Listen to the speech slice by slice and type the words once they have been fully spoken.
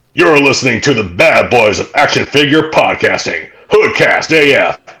You're listening to the Bad Boys of Action Figure Podcasting, Hoodcast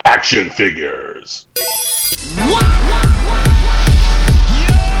AF Action Figures.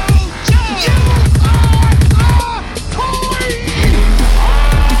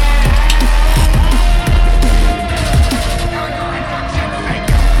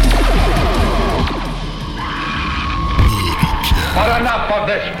 But enough of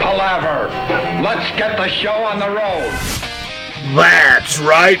this palaver. Let's get the show on the road. That's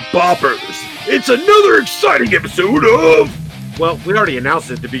right, Boppers. It's another exciting episode of... Well, we already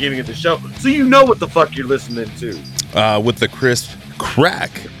announced it at the beginning of the show, so you know what the fuck you're listening to. With the crisp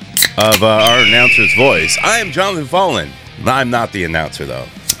crack of our announcer's voice, I am Jonathan Fallen. I'm not the announcer, though.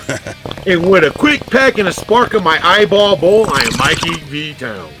 And with a quick peck and a spark of my eyeball bowl, I am Mikey V.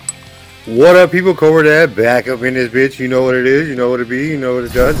 Town. What up, people? Cobra Dad back up in this bitch. You know what it is, you know what it be, you know what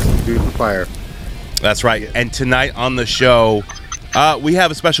it does. Do the fire. That's right. And tonight on the show, we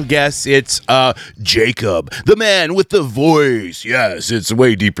have a special guest. It's Jacob, the man with the voice. Yes, it's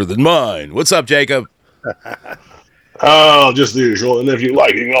way deeper than mine. What's up, Jacob? Oh, just the usual. And if you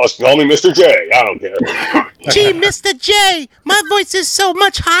like, you can also call me Mr. J. I don't care. Gee, Mr. J, my voice is so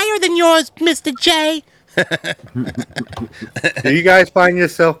much higher than yours, Mr. J. Do you guys find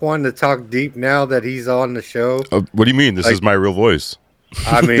yourself wanting to talk deep now that he's on the show? What do you mean? This is my real voice.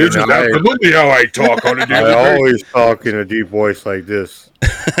 I mean, This is absolutely how I talk on a daily I basis. always talk in a deep voice like this. I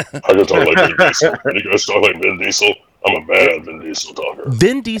can talk like Vin Diesel. You guys talk like Vin Diesel? I'm a bad Vin Diesel talker.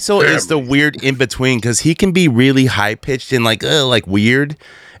 Vin Diesel is the weird in between because he can be really high pitched and like weird,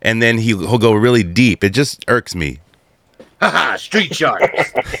 and then he'll go really deep. It just irks me. Haha, street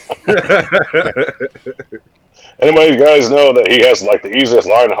sharks. Anybody, you guys know that he has like the easiest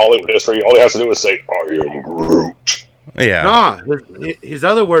line in Hollywood history? All he has to do is say, I am Groot. Yeah. Nah, his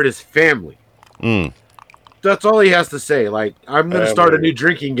other word is family. Mm. That's all he has to say. Like, I'm going to start a new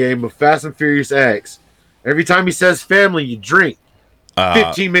drinking game of Fast and Furious X. Every time he says family, you drink.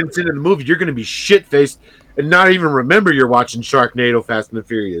 15 minutes into the movie, you're going to be shit-faced and not even remember you're watching Sharknado Fast and the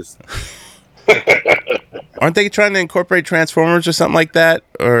Furious. Aren't they trying to incorporate Transformers or something like that?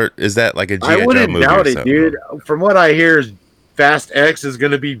 Or is that like a G.I. I Joe wouldn't movie doubt or it, something? dude. From what I hear, is Fast X is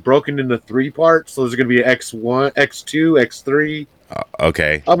going to be broken into 3 parts. So there's going to be X1, X2, X3.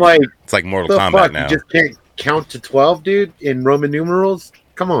 Okay. I'm like, It's like Mortal the Kombat fuck? now. You just can't count to 12, dude, in Roman numerals?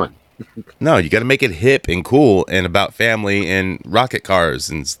 Come on. No, you got to make it hip and cool and about family and rocket cars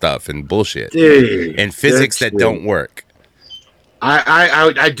and stuff and bullshit. Dude, And physics that that's don't work.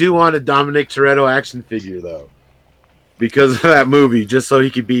 I do want a Dominic Toretto action figure though, because of that movie, just so he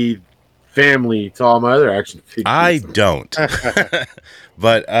could be family to all my other action figures. I don't.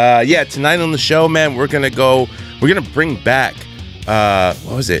 But yeah, tonight on the show, man, we're gonna bring back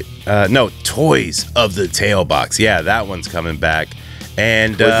what was it? No, Toys of the Tail Box. Yeah, that one's coming back.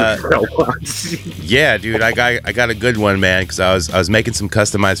 And yeah, dude, I got a good one, man, because I was making some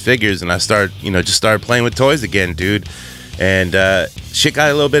customized figures and I started playing with toys again, dude. And shit got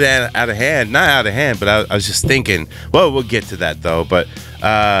a little bit out of hand. Not out of hand, but I was just thinking, well, we'll get to that though. But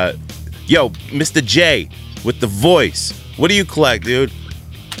yo, Mr. J with the voice, what do you collect, dude?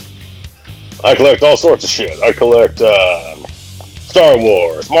 I collect all sorts of shit. I collect Star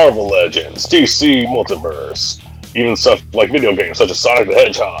Wars, Marvel Legends, DC Multiverse, even stuff like video games such as Sonic the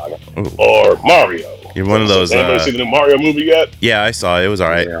Hedgehog or Mario. You're one of those. Anybody see the new Mario movie yet? Yeah, I saw it. It was all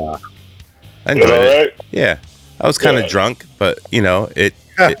right. Yeah. I Is enjoyed that it. right? Yeah, I was kind of drunk, but you know, it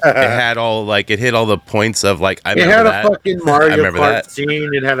had all it hit all the points of like I It remember had that. a fucking I Mario remember Kart that.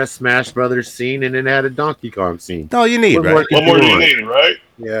 scene, it had a Smash Brothers scene, and it had a Donkey Kong scene. No, you need right. What more do you need, right?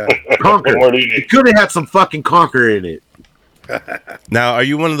 Yeah. Conquer. What more do you need? It could have had some fucking Conquer in it. Now, are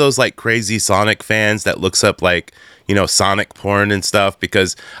you one of those like crazy Sonic fans that looks up like Sonic porn and stuff?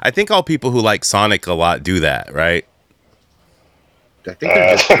 Because I think all people who like Sonic a lot do that, right? I think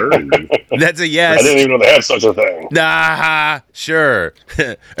they're just furry. That's a I yes. didn't even know they had such a thing. Nah, sure.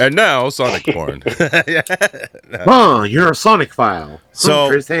 And now Sonic porn. Huh, you're a Sonic file. So,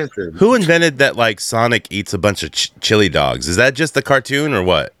 Chris Hansen. Who invented that like Sonic eats a bunch of chili dogs? Is that just the cartoon or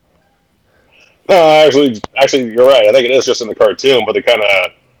what? No, actually, you're right. I think it is just in the cartoon, but they kind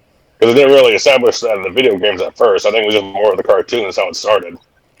of, because they didn't really establish that in the video games at first. I think it was just more of the cartoon. That's how it started.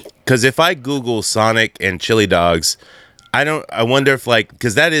 Because if I Google Sonic and chili dogs, I wonder if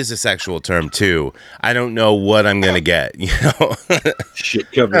because that is a sexual term too. I don't know what I'm gonna get.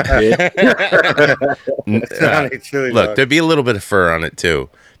 Shit covered head. Sonic chili Look, dog. there'd be a little bit of fur on it too.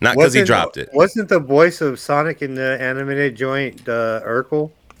 Not because he Wasn't- dropped it. Wasn't the voice of Sonic in the animated joint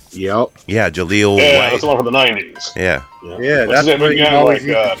Urkel? Yep. Yeah, Jaleel Yeah, White. that's the one from the 90s. Yeah. Yeah, What's that's his name what he again? always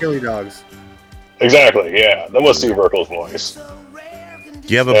Like, eats the chili dogs. Exactly, yeah. That was Steve Urkel's voice.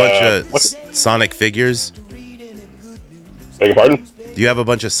 Do you have a bunch of Sonic figures? Beg your pardon? Do you have a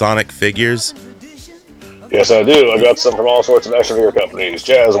bunch of Sonic figures? Yes, I do. I got some from all sorts of action figure companies: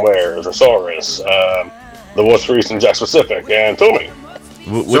 Jazzwares, Rosaurus, the most recent Jack Specific, and Tomy.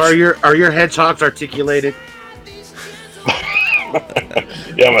 So are your hedgehogs articulated?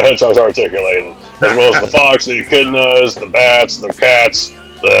 Yeah, my hedgehogs are articulated, as well as the fox, the echidnas, the bats, the cats,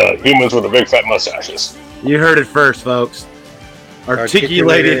 the humans with the big fat mustaches. You heard it first, folks.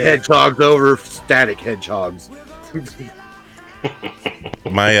 Articulated hedgehogs over static hedgehogs.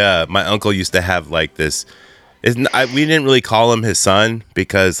 My uncle used to have like this. We didn't really call him his son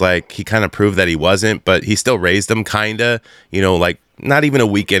because like he kind of proved that he wasn't, but he still raised him kinda. You know, like not even a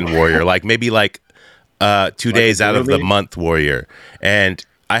weekend warrior, like maybe like 2 days out of the month warrior. And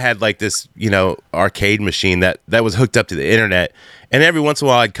I had like this, arcade machine that was hooked up to the internet. And every once in a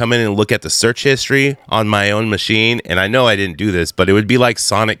while I'd come in and look at the search history on my own machine. And I know I didn't do this, but it would be like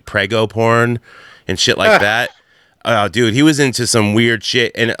Sonic Prego porn and shit like that. Oh, dude, he was into some weird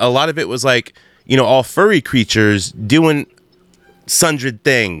shit. And a lot of it was like, all furry creatures doing sundred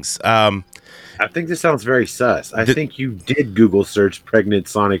things. I think this sounds very sus. I think you did Google search pregnant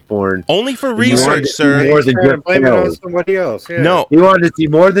Sonic porn. Only for research, sir. More than just blame it on tails. somebody else. Yeah. No. He wanted to see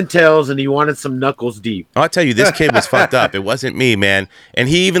more than tails, and he wanted some knuckles deep. I'll tell you, this kid was fucked up. It wasn't me, man. And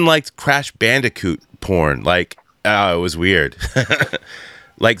he even liked Crash Bandicoot porn. Like, it was weird.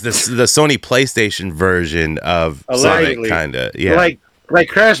 Like the Sony PlayStation version of Sonic, kind of. Yeah. Like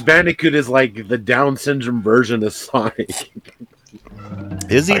Crash Bandicoot is like the Down syndrome version of Sonic.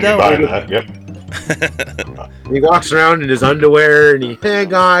 Is he though? Yep. He walks around in his underwear and hey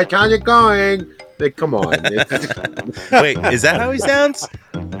guys, how's it going? Like, come on. Wait, is that how he sounds?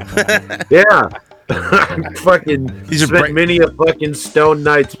 Yeah. Fucking spent many a fucking stone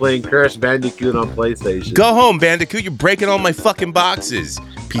nights playing Crash Bandicoot on PlayStation. Go home, Bandicoot. You're breaking all my fucking boxes.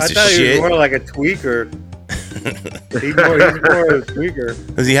 Piece of I thought shit. he was more like a tweaker. He's more a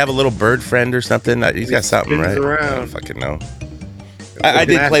tweaker. Does he have a little bird friend or something? He's got something, right? Around. I don't fucking know. I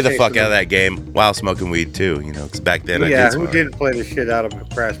did play the fuck out of that game while smoking weed too, because back then I did smoke. Who didn't play the shit out of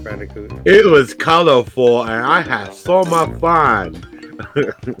Crash Bandicoot? It was colorful and I had so much fun.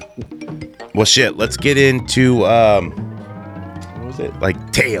 Well, shit, let's get into, what was it?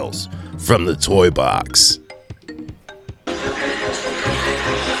 Like, Tales from the Toy Box.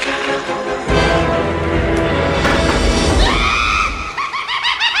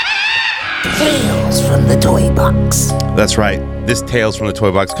 Tales from the Toy Box. That's right. This Tales from the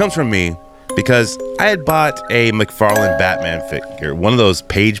Toy Box comes from me because I had bought a McFarlane Batman figure, one of those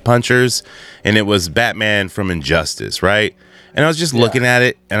page punchers, and it was Batman from Injustice, right? And I was just looking at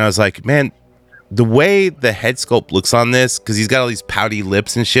it, and I was like, man, the way the head sculpt looks on this, because he's got all these pouty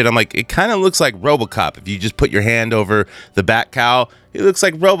lips and shit, I'm like, it kind of looks like RoboCop. If you just put your hand over the bat cowl, it looks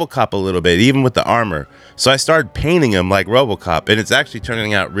like RoboCop a little bit, even with the armor. So I started painting him like RoboCop, and it's actually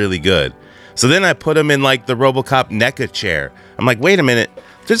turning out really good. So then I put him in like the RoboCop NECA chair. I'm like, wait a minute,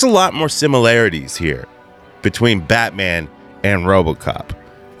 there's a lot more similarities here between Batman and RoboCop.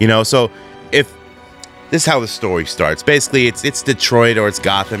 So if this is how the story starts. Basically, it's Detroit or it's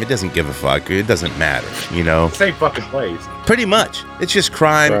Gotham. It doesn't give a fuck. It doesn't matter, Same fucking place. Pretty much. It's just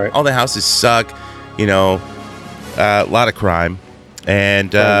crime. Right. All the houses suck. A lot of crime.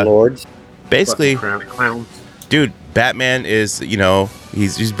 And lords. Basically, clowns. Dude, Batman is,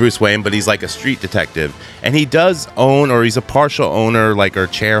 he's Bruce Wayne, but he's like a street detective. And he does own, or he's a partial owner, like, or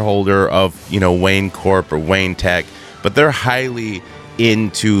chairholder of, Wayne Corp or Wayne Tech. But they're highly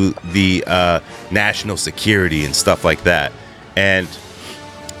into the national security and stuff like that. And,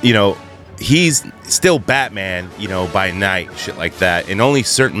 he's still Batman, by night, shit like that. And only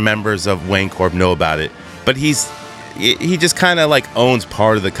certain members of Wayne Corp know about it. But he just kind of like owns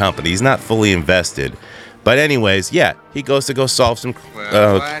part of the company. He's not fully invested. But anyways, yeah, he goes to go solve some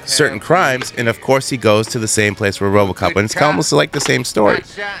certain crimes, and of course he goes to the same place where RoboCop, and it's almost like the same story.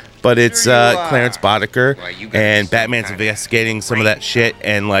 But it's Clarence Boddicker, and Batman's investigating some of that shit,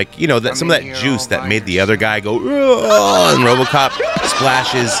 and like, some of that juice that made the other guy go, and RoboCop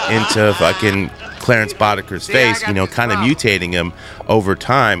splashes into fucking Clarence Boddicker's face, kind of mutating him over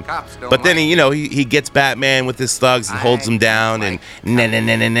time. But then he gets Batman with his thugs and holds him down, and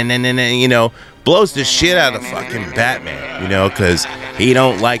blows the shit out of fucking Batman, because he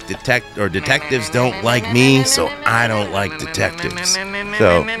don't like detectives don't like me, so I don't like detectives.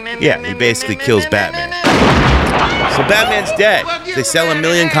 So, yeah, he basically kills Batman. So Batman's dead. They sell 1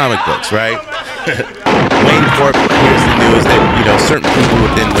 million comic books, right? Wayne Corp hears the news that, certain people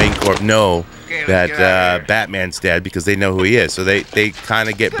within Wayne Corp know that Batman's dead because they know who he is. So they kind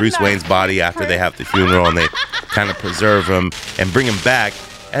of get Bruce Wayne's body after they have the funeral, and they kind of preserve him and bring him back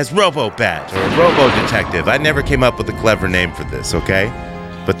as Robo-Bat or Robo-Detective. I never came up with a clever name for this, okay?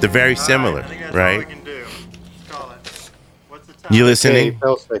 But they're very similar, right? You listening?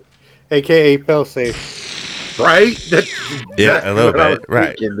 AKA Failsafe. Right? Yeah, a little bit.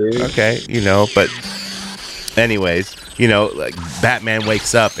 Right. Dude. Okay, but anyways, like Batman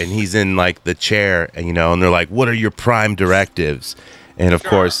wakes up and he's in like the chair and and they're like, "What are your prime directives?" And of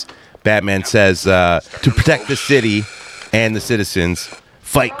course, Batman says to protect the city and the citizens,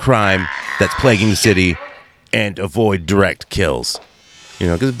 fight crime that's plaguing the city, and avoid direct kills.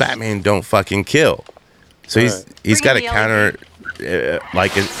 Because Batman don't fucking kill. So he's got to counter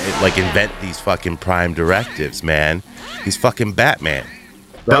like invent these fucking prime directives, man. He's fucking Batman.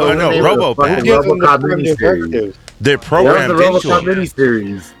 No, Robo-Bat. They're programmed into him.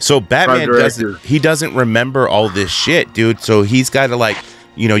 Miniseries. So Batman doesn't remember all this shit, dude. So he's got to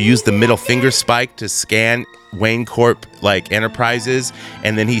use the middle finger spike to scan Wayne Corp enterprises,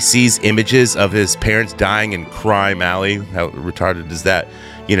 and then he sees images of his parents dying in Crime Alley. How retarded is that?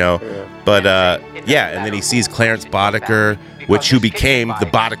 But and then he sees Clarence Boddicker, who became the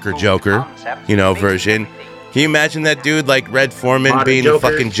Boddicker Joker, version. Can you imagine that dude like Red Foreman being the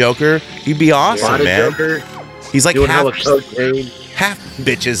fucking Joker? He'd be awesome, man. Joker. He's like half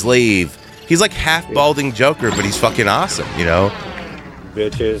bitches leave. He's like half balding Joker, but he's fucking awesome,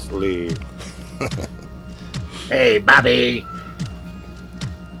 Bitches leave. Hey, Bobby.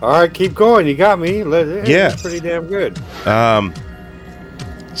 All right, keep going. You got me. It's pretty damn good.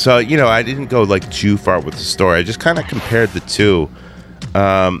 So, I didn't go too far with the story. I just kind of compared the two.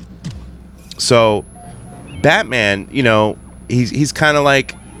 So Batman, he's kind of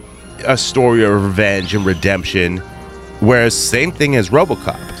like a story of revenge and redemption, whereas same thing as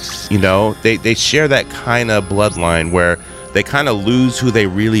RoboCop. They share that kind of bloodline where they kind of lose who they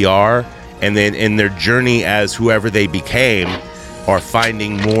really are, and then in their journey as whoever they became are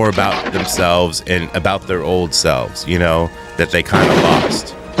finding more about themselves and about their old selves, that they kind of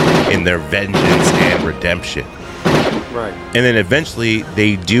lost in their vengeance and redemption. Right. And then eventually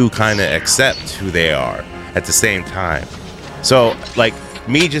they do kind of accept who they are at the same time. So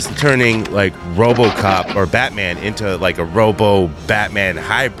me just turning RoboCop or Batman into a Robo-Batman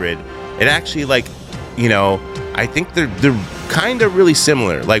hybrid, it actually I think they're kind of really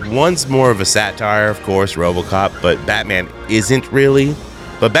similar. One's more of a satire, of course, RoboCop, but Batman isn't really.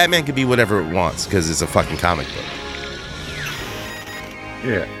 But Batman can be whatever it wants because it's a fucking comic book.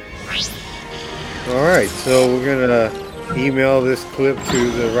 Yeah. All right, so we're gonna email this clip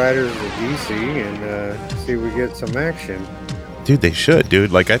to the writers of DC and see if we get some action. Dude, they should,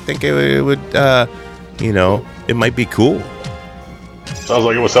 dude. I think it would, it might be cool. Sounds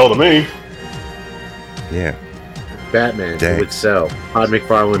like it would sell to me. Yeah. Batman would sell. Todd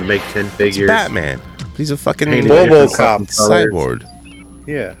McFarlane would make 10 figures. It's Batman. He's a fucking RoboCop cyborg.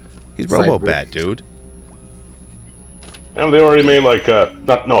 Yeah. He's Robo-Bat, dude. Haven't they already made no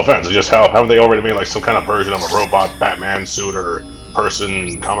offense, it's just haven't they already made some kind of version of a robot Batman suit or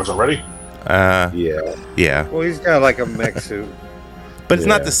person comics already? Yeah. Well, he's got a mech suit. But it's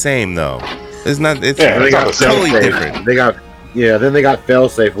not the same though. It's not. It's totally different. Then they got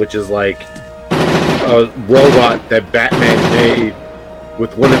Failsafe, which is a robot that Batman made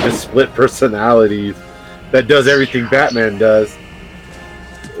with one of his split personalities that does everything Batman does.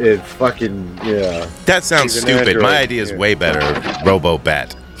 It fucking That sounds stupid. Android. My idea is way better.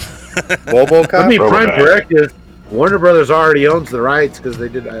 Robo-Bat. RoboCop. Prime Directive. Warner Brothers already owns the rights because they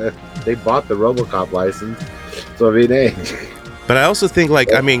bought the RoboCop license. So hey. But I also think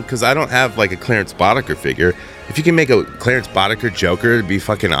because I don't have a Clarence Boddicker figure. If you can make a Clarence Boddicker Joker, it'd be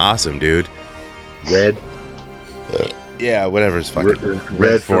fucking awesome, dude. Red. Yeah, whatever's fucking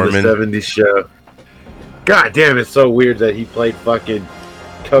Red from the 70s show. God damn, it's so weird that he played fucking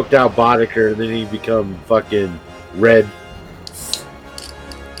coked out Boddicker and then he become fucking Red.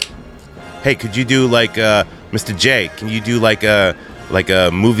 Hey, could you do Mr. J? Can you do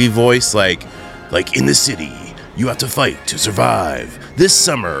a movie voice like in the city you have to fight to survive. This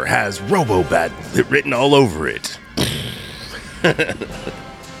summer has Robo-Bat written all over it.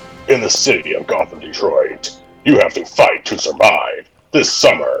 In the city of Gotham, Detroit, you have to fight to survive. This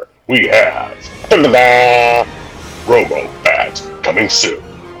summer, we have Robo-Bat coming soon.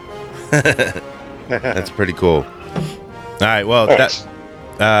 That's pretty cool. All right, well,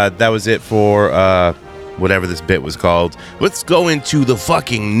 that was it for whatever this bit was called. Let's go into the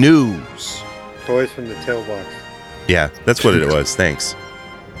fucking news. Toys from the tailbox. Yeah, that's what it was. Thanks.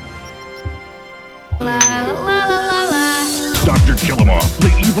 La la la la la. Dr. Killamoff,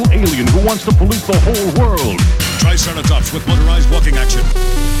 the evil alien who wants to pollute the whole world. Triceratops with motorized walking action.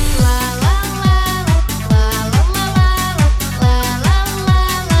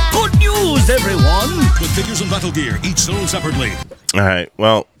 Good news, everyone! With figures and battle gear, each sold separately. All right,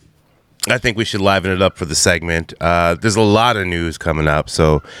 well, I think we should liven it up for the segment. There's a lot of news coming up,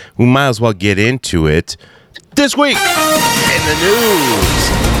 so we might as well get into it. This week in the news,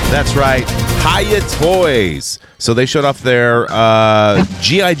 that's right, Hiya Toys. So they showed off their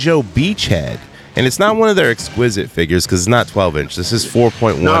G.I. Joe Beachhead, and it's not one of their exquisite figures because it's not 12-inch. This is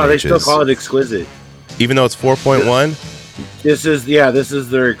 4.1 No, they inches. still call it exquisite. Even though it's 4.1? This is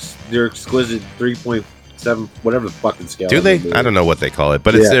their exquisite 3.7, whatever the fucking scale. Do they? I don't know what they call it,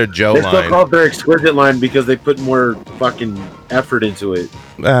 but it's their Joe they line. They still call it their exquisite line because they put more fucking effort into it.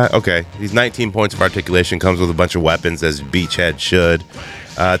 Okay, these 19 points of articulation comes with a bunch of weapons, as Beachhead should.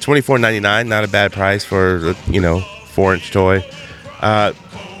 $24.99, not a bad price for a 4-inch toy.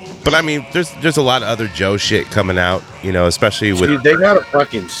 But I mean, there's a lot of other Joe shit coming out, especially with. Dude, they got a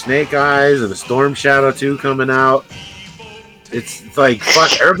fucking Snake Eyes and a Storm Shadow 2 coming out. It's like,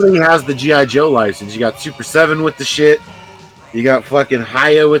 fuck, everybody has the G.I. Joe license. You got Super 7 with the shit. You got fucking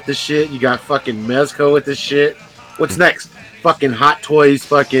Hiya with the shit. You got fucking Mezco with the shit. What's next? Fucking Hot Toys,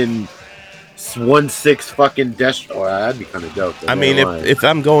 fucking 1/6 fucking Destro. Oh, that'd be kind of dope. I mean, if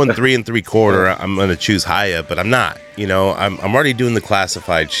I'm going 3 3/4, I'm gonna choose Hiya, but I'm not. I'm already doing the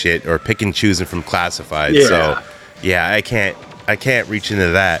classified shit or pick and choosing from classified. Yeah. So yeah, I can't reach into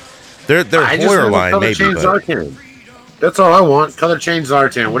that. Their Hoyer line maybe, but Zartan. That's all I want. Color change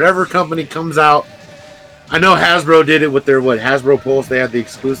Zartan. Whatever company comes out. I know Hasbro did it with their Hasbro Pulse. They had the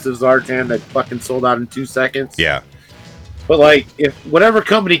exclusive Zartan that fucking sold out in 2 seconds. Yeah. But like, if whatever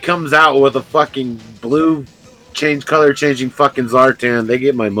company comes out with a fucking blue color changing fucking Zartan, they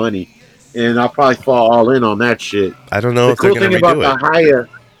get my money, and I'll probably fall all in on that shit. I don't know if they're gonna redo it.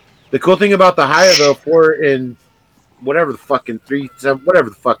 The cool thing about the Hiya though, 4 in whatever the fucking 3, 7, whatever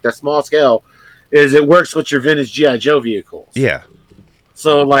the fuck that small scale is, it works with your vintage G.I. Joe vehicles. Yeah.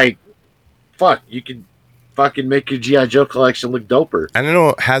 So like, fuck, you can fucking make your G.I. Joe collection look doper. I don't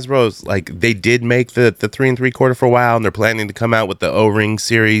know, Hasbro's like, they did make the 3 3/4 for a while, and they're planning to come out with the O-ring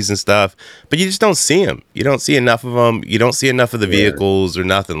series and stuff, but you just don't see them. You don't see enough of them. You don't see enough of the vehicles or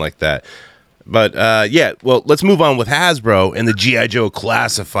nothing like that. But well, let's move on with Hasbro and the G.I. Joe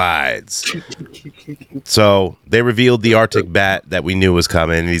Classifieds. So they revealed the Arctic Bat that we knew was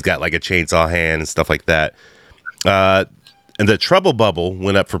coming, and he's got like a chainsaw hand and stuff like that. And the Trouble Bubble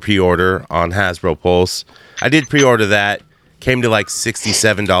went up for pre-order on Hasbro Pulse. I did pre-order that. Came to like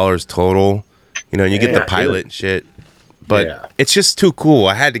 $67 total. And you get the pilot and shit. But it's just too cool.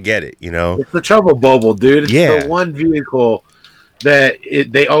 I had to get it, It's the Trouble Bubble, dude. It's the one vehicle that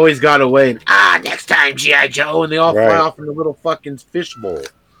they always got away. And, next time, G.I. Joe. And they all fly off in a little fucking fishbowl.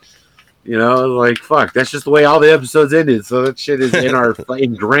 Like, fuck. That's just the way all the episodes ended. So that shit is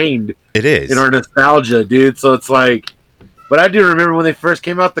ingrained. It is. In our nostalgia, dude. So it's like... But I do remember when they first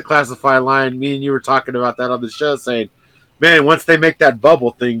came out the classified line, me and you were talking about that on the show, saying, man, once they make that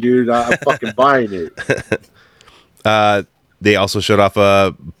bubble thing, dude, I'm fucking buying it. They also showed off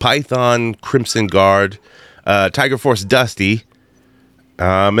a Python Crimson Guard, Tiger Force Dusty,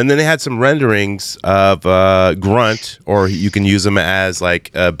 and then they had some renderings of Grunt, or you can use them as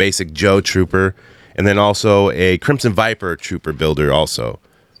like a basic Joe Trooper, and then also a Crimson Viper Trooper builder also.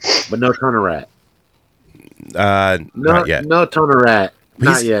 But no Toner Rat. Not yet. No Toner Rat.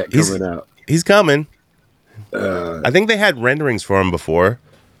 Not yet coming out. He's coming. I think they had renderings for him before.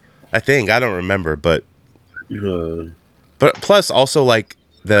 I don't remember, but plus also like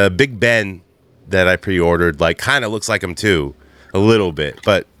the Big Ben that I pre-ordered, like kind of looks like him too, a little bit,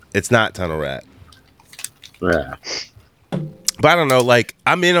 but it's not Tunnel Rat. Yeah. But I don't know, like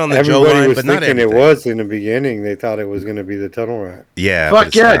I'm in on the Joe line, but not everything. It was in the beginning. They thought it was going to be the Tunnel Rat. Yeah.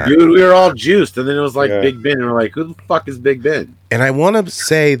 Fuck yeah, dude. We were all juiced, and then it was like Big Ben, and we're like, who the fuck is Big Ben? And I want to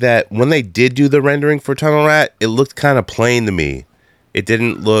say that when they did do the rendering for Tunnel Rat, it looked kind of plain to me. It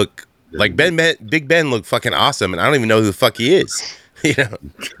didn't look like Big Ben looked fucking awesome, and I don't even know who the fuck he is.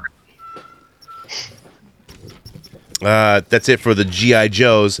 That's it for the G.I.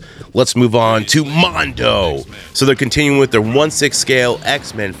 Joes. Let's move on to Mondo. So they're continuing with their 1/6 scale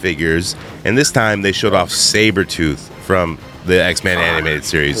X-Men figures, and this time they showed off Sabretooth from the X-Men animated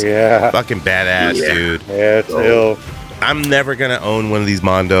series. Yeah. Fucking badass, dude. Yeah, it's ill. I'm never going to own one of these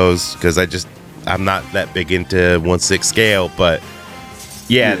Mondos because I'm not that big into 1/6 scale, but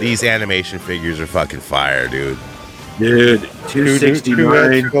yeah, these animation figures are fucking fire, dude. Dude,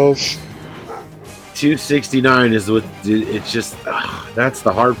 269. 269 is what it's just. That's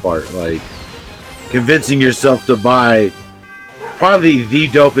the hard part. Like convincing yourself to buy probably the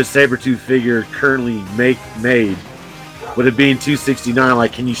dopest Sabretooth figure currently made. With it being $269,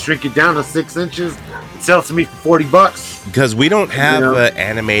 like, can you shrink it down to 6 inches and sell it to me for $40? Because we don't have an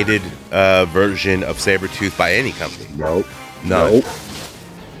animated version of Sabretooth by any company. Nope. None. Nope.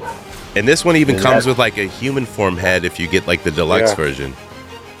 And this one even comes with like a human form head if you get like the deluxe version.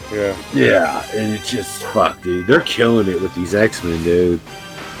 Yeah. Yeah, and it's just fuck, dude. They're killing it with these X-Men, dude.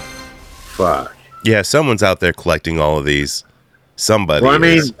 Fuck. Yeah, someone's out there collecting all of these. Somebody. Well, I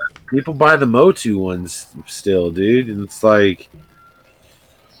mean, people buy the Motu ones still, dude, and it's like,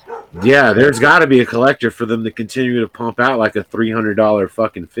 yeah, there's got to be a collector for them to continue to pump out like a $300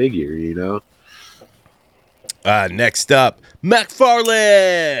 fucking figure, you know. Next up,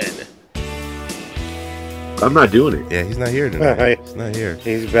 McFarlane. I'm not doing it. Yeah, he's not here tonight. He's not here.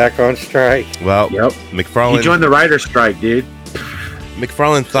 He's back on strike. Well, yep. McFarlane. He joined the writer's strike, dude.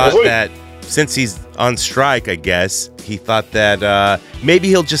 McFarlane thought that since he's on strike, I guess, he thought that maybe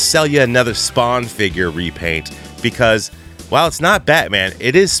he'll just sell you another Spawn figure repaint because, while it's not Batman,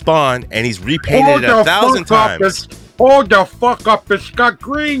 it is Spawn, and he's repainted it 1,000 times. Hold the fuck up. It's got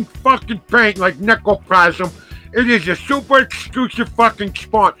green fucking paint like necroplasm. It is a super exclusive fucking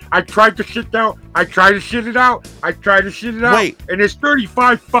Spawn. I tried to shit it out. Wait. And it's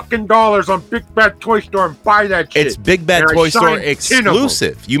 $35 fucking on Big Bad Toy Store and buy that shit. It's Big Bad Toy Store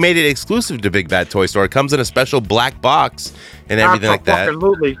exclusive. You made it exclusive to Big Bad Toy Store. It comes in a special black box and everything like that.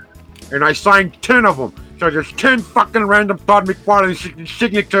 Absolutely. And I signed 10 of them. So there's 10 fucking random Todd McFarlane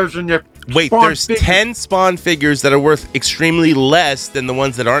signatures in there. Wait, there's 10 Spawn figures that are worth extremely less than the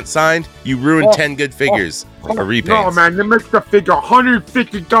ones that aren't signed? You ruined 10 good figures or repaints. No, man, they make the figure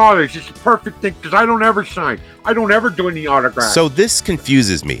 $150. It's a perfect thing because I don't ever sign. I don't ever do any autographs. So this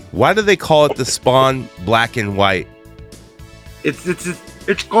confuses me. Why do they call it the Spawn black and white? It's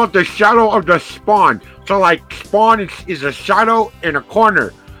called the shadow of the Spawn. So, like, Spawn is a shadow in a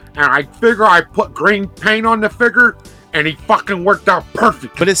corner. And I figure I put green paint on the figure, and he fucking worked out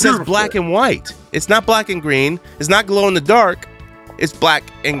perfect. But it says black and white. It's not black and green. It's not glow in the dark. It's black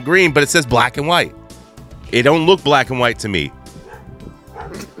and green, but it says black and white. It don't look black and white to me.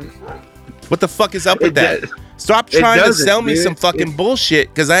 What the fuck is up with that? Stop trying to sell me some fucking bullshit,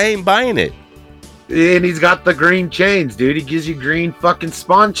 because I ain't buying it. And he's got the green chains, dude. He gives you green fucking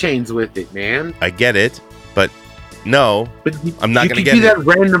Spawn chains with it, man. I get it, but no, I'm not going to get it. You could be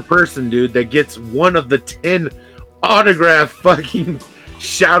that random person, dude, that gets one of the 10 autographed fucking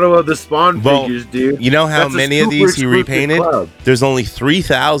Shadow of the Spawn figures, dude. You know how many of these he repainted? There's only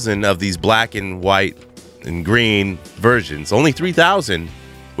 3,000 of these black and white and green versions. Only 3,000,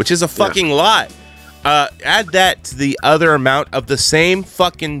 which is a fucking lot. Add that to the other amount of the same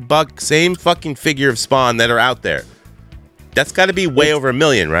fucking figure of Spawn that are out there. That's got to be way over 1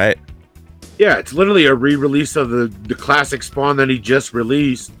 million, right? Yeah, it's literally a re-release of the classic Spawn that he just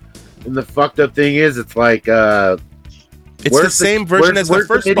released. And the fucked up thing is, it's like it's the same version as the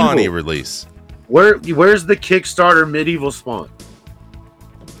first Spawn he released. Where's the Kickstarter medieval Spawn?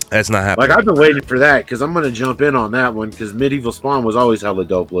 That's not happening. Like, I've been waiting for that because I'm gonna jump in on that one because medieval Spawn was always hella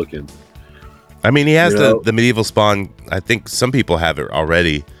dope looking. I mean, he has the medieval Spawn. I think some people have it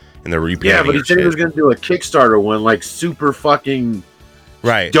already, and they're repainting. Yeah, but he said he was gonna do a Kickstarter one, like super fucking.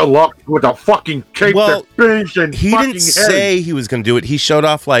 Right. Deluxe with a fucking cape that bangs and he fucking didn't say he was going to do it. He showed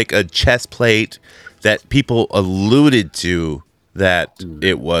off like a chest plate that people alluded to that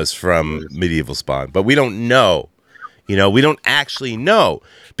it was from Medieval Spawn, but we don't know. You know, we don't actually know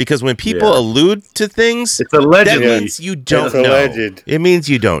because when people allude to things, it's allegedly. That means you don't know. Alleged. It means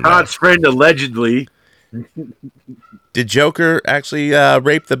you don't know. Todd's friend allegedly. Did Joker actually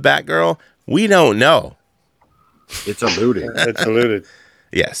rape the Batgirl? We don't know. It's alluded. It's alluded.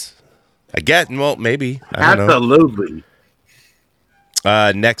 Yes. I get, well, maybe. I don't Absolutely.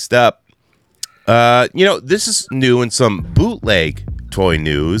 know. Next up, this is new in some bootleg toy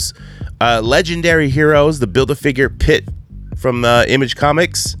news. Legendary Heroes, the Build-A-Figure Pit from Image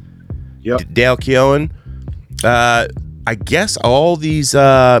Comics. Yep. Dale Keown. I guess all these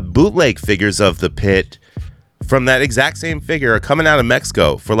bootleg figures of the Pit from that exact same figure are coming out of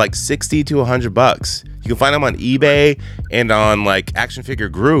Mexico for like $60 to $100. You can find them on eBay and on like action figure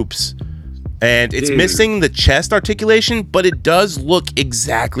groups. And it's missing the chest articulation, but it does look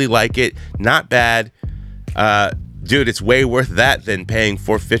exactly like it. Not bad. Dude, it's way worth that than paying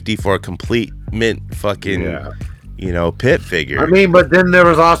 $450 for a complete mint fucking, Pit figure. I mean, but then there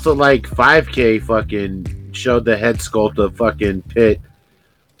was also like 5K fucking showed the head sculpt of fucking Pit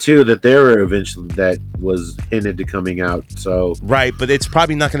too that they were eventually that was hinted to coming out. So right, but it's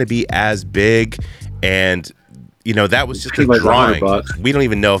probably not going to be as big, and that was just a like drawing. $100. We don't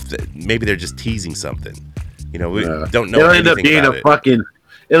even know if maybe they're just teasing something. You know, we don't It'll know end up anything being about a it. fucking.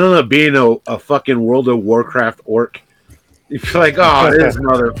 It'll end up being a fucking World of Warcraft orc. You're like, oh, this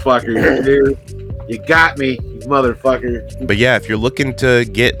motherfucker, dude. You got me, you motherfucker. But yeah, if you're looking to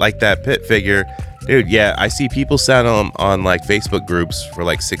get like that pit figure, dude, yeah, I see people selling them on like Facebook groups for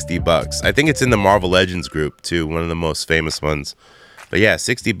like $60. I think it's in the Marvel Legends group too, one of the most famous ones. But yeah,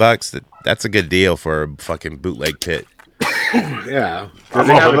 $60, that's a good deal for a fucking bootleg pit. Yeah. Does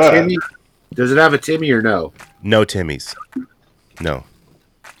it have a Timmy? Does it have a Timmy or no? No Timmys. No.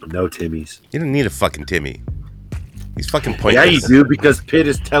 No Timmys. You don't need a fucking Timmy. He's fucking pointless. Yeah, you do, because Pitt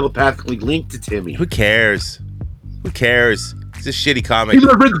is telepathically linked to Timmy. Who cares? Who cares? It's a shitty comic. You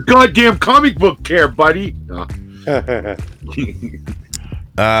never read the goddamn comic book, buddy. No.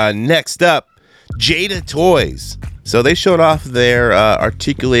 Next up, Jada Toys. So they showed off their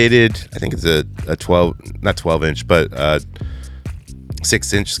articulated, I think it's a 12, not 12 inch, but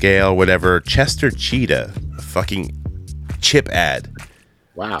 6-inch scale, whatever, Chester Cheetah. A fucking chip ad.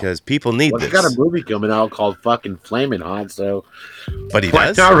 Wow. Because people need this. He's got a movie coming out called fucking Flamin' Hot, so. But he why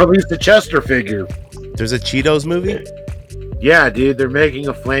does? not release the Chester figure? There's a Cheetos movie? Yeah, dude, they're making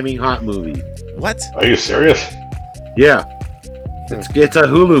a Flaming Hot movie. What? Are you serious? Yeah. It's a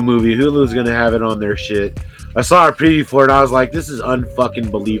Hulu movie. Hulu's gonna have it on their shit. I saw a preview for it. I was like, this is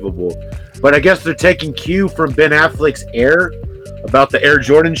unfucking believable. But I guess they're taking cue from Ben Affleck's Air, about the Air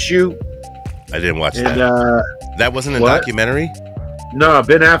Jordan shoe. I didn't watch And, that. That wasn't a what? documentary? No,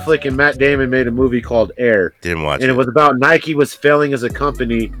 Ben Affleck and Matt Damon made a movie called Air. Didn't watch and it was about Nike was failing as a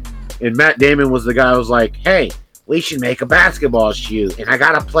company, and Matt Damon was the guy who was like, hey, we should make a basketball shoe. And I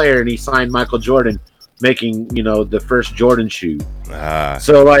got a player, and he signed Michael Jordan, making, the first Jordan shoe.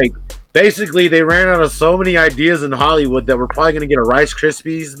 So, like, basically, they ran out of so many ideas in Hollywood that we're probably going to get a Rice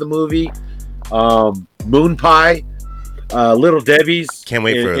Krispies, the movie, Moon Pie, Little Debbie's. Can't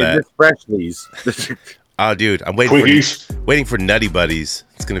wait for and that. Miss Freshly's. Oh, dude, I'm waiting for Nutty Buddies.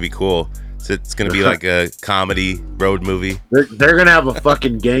 It's gonna be cool. So it's gonna be like a comedy road movie. They're gonna have a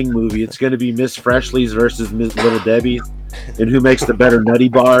fucking gang movie. It's gonna be Miss Freshly's versus Miss Little Debbie's, and who makes the better nutty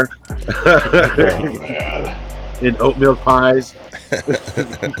bar. And oatmeal pies.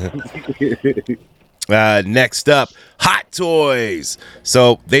 Next up, Hot Toys.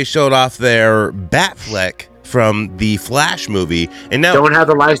 So they showed off their Batfleck from the Flash movie, and now don't have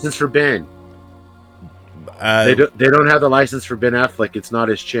the license for Ben. They don't have the license for Ben Affleck. It's not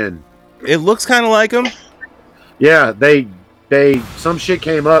his chin. It looks kind of like him. Yeah, they some shit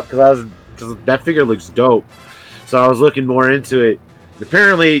came up because that figure looks dope. So I was looking more into it.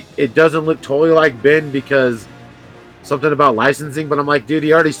 Apparently, it doesn't look totally like Ben because something about licensing. But I'm like, dude,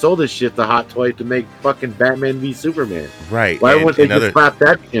 he already sold his shit to Hot Toy to make fucking Batman v Superman. Right. Why wouldn't they just slap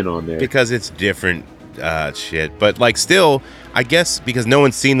that chin on there? Because it's different shit. But like, still, I guess because no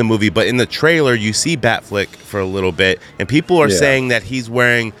one's seen the movie, but in the trailer you see Batfleck for a little bit, and people are saying that he's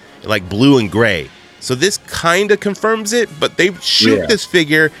wearing like blue and gray. So this kind of confirms it, but they shoot this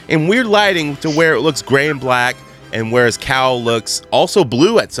figure in weird lighting to where it looks gray and black, and whereas Cowl looks also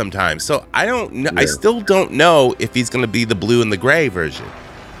blue at some times. So I don't know. I still don't know if he's going to be the blue and the gray version.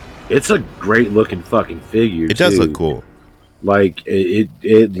 It's a great looking fucking figure. It does look cool. Like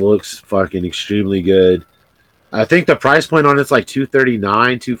it looks fucking extremely good. I think the price point on it's like $239,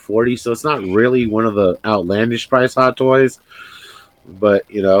 $240, so it's not really one of the outlandish price Hot Toys. But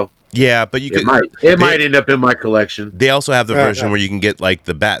yeah, but you it might end up in my collection. They also have the version where you can get like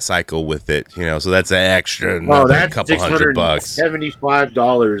the Bat Cycle with it, so that's an extra. That's couple $100.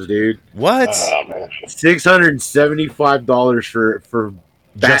 $675, dude. What? $675 for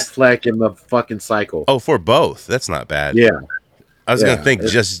Batfleck and the fucking Cycle. Oh, for both. That's not bad. Yeah, I was gonna think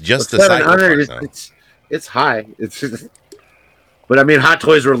just the Cycle. It's high. But I mean, Hot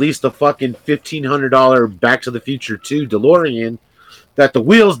Toys released a fucking $1,500 Back to the Future 2 DeLorean that the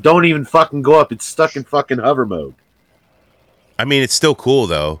wheels don't even fucking go up. It's stuck in fucking hover mode. I mean, it's still cool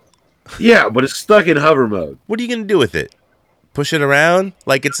though. Yeah, but it's stuck in hover mode. What are you gonna do with it? Push it around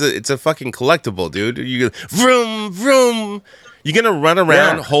like it's a fucking collectible, dude. You vroom vroom. You're gonna run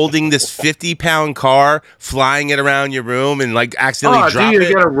around holding this 50-pound car, flying it around your room, and like accidentally drop it.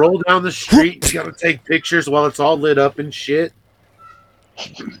 You gotta roll down the street. You gotta take pictures while it's all lit up and shit.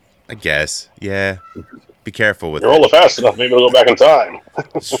 I guess, yeah. Be careful with it. Roll it fast enough, maybe it'll go back in time.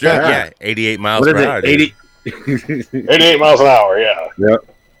 Yeah, 88 miles per hour. 88 miles an hour, yeah. Yep.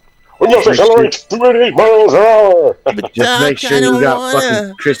 We must accelerate to 88 miles an hour. Just make sure you got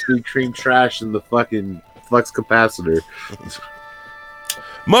fucking Krispy Kreme trash in the fucking flux capacitor.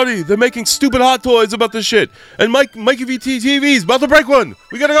 Marty, they're making stupid Hot Toys about this shit. And Mikey VT TV's about to break one.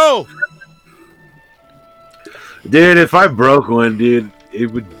 We gotta go. Dude, if I broke one, dude,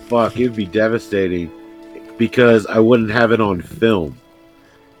 it'd be devastating. because I wouldn't have it on film.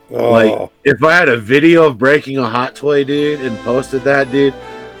 Oh. Like, if I had a video of breaking a hot toy, dude, and posted that, dude,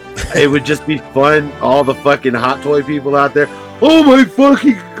 it would just be fun. All the fucking hot toy people out there. Oh my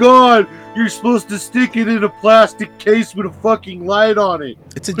fucking god! You're supposed to stick it in a plastic case with a fucking light on it.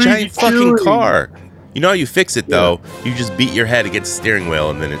 It's a giant fucking car. You know how you fix it, though? You just beat your head against the steering wheel,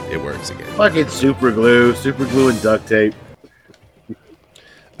 and then it works again. Fucking super glue and duct tape.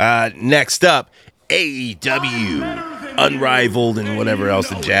 Next up, AEW. Unrivaled and whatever else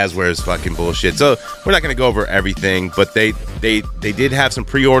the Jazzware is fucking bullshit. So we're not going to go over everything, but they did have some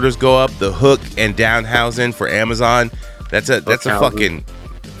pre-orders go up. The Hook and Downhausen for Amazon. That's a fucking,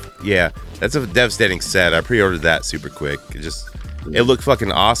 yeah, that's a devastating set. I pre-ordered that super quick. It looked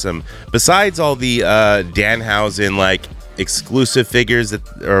fucking awesome. Besides all the Danhausen like exclusive figures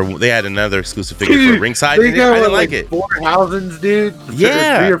or they had another exclusive figure for ringside. They got, I didn't like it. 4 Housens, dude.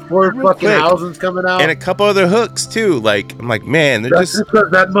 Yeah, 3 or 4 fucking Housens coming out, and a couple other Hooks too. Like I'm like, man, that's just because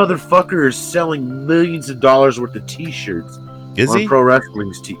that motherfucker is selling millions of dollars worth of T-shirts. Is he? Pro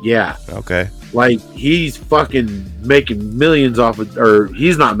Wrestling's yeah. Okay. Like he's fucking making millions off of, or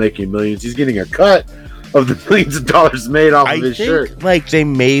he's not making millions. He's getting a cut of the millions of dollars made off of his shirt. Like they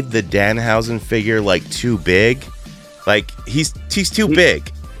made the Danhausen figure like too big. Like he's too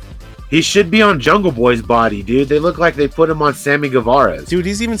big. He should be on Jungle Boy's body, dude. They look like they put him on Sammy Guevara's. Dude,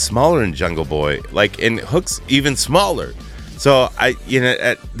 he's even smaller than Jungle Boy. Like, and Hook's even smaller. So at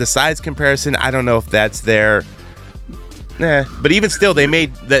the size comparison, I don't know if that's there. But even still, they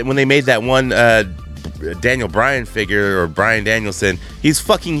made that when they made that one Daniel Bryan figure or Bryan Danielson. He's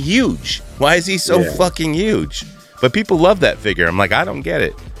fucking huge. Why is he so fucking huge? But people love that figure. I'm like, I don't get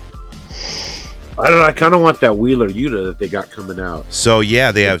it. I don't know. I kind of want that Wheeler Yuta that they got coming out. So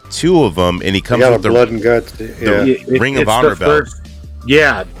yeah, they have 2 of them, and he comes with the blood and guts. Ring of Honor belt.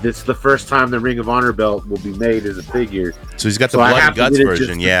 It's the first time the Ring of Honor belt will be made as a figure. So he's got the blood and guts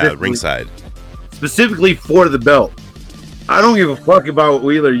version. Yeah, ringside. Specifically for the belt. I don't give a fuck about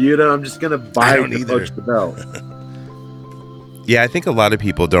Wheeler Yuta. I'm just gonna buy it to push the belt. Yeah, I think a lot of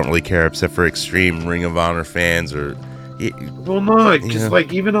people don't really care, except for extreme Ring of Honor fans or. Well, no, just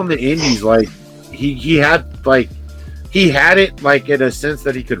like even on the indies, like. He had it like in a sense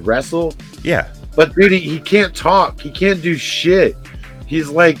that he could wrestle. Yeah. But dude, he can't talk. He can't do shit. He's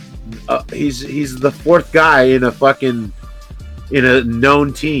like he's the 4th guy in a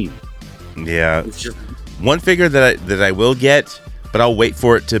known team. Yeah. It's just one figure that I will get, but I'll wait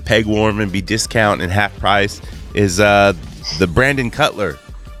for it to peg warm and be discount and half price is the Brandon Cutler.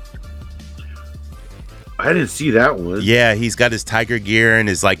 I didn't see that one. Yeah, he's got his tiger gear and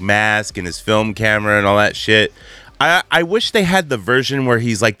his like mask and his film camera and all that shit. I wish they had the version where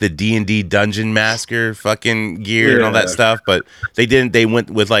he's like the D&D dungeon master fucking gear and all that stuff, but they didn't. They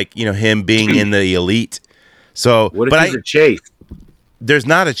went with like, him being in the elite. So, what if he's a chase? There's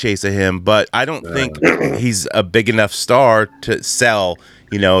not a chase of him, but I don't think he's a big enough star to sell,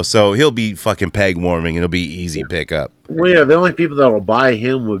 so he'll be fucking peg warming. It'll be easy pickup. Well, yeah, the only people that will buy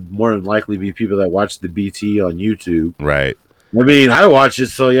him would more than likely be people that watch the BT on YouTube. Right. I mean, I watch it,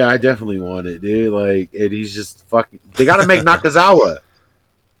 so yeah, I definitely want it, dude. Like, and he's just fucking. They got to make Nakazawa.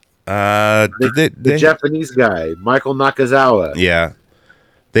 The Japanese guy, Michael Nakazawa. Yeah.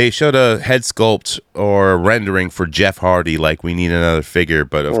 They showed a head sculpt or a rendering for Jeff Hardy, like we need another figure,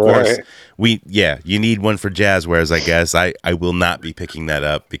 but of course you need one for Jazzwares, I guess. I will not be picking that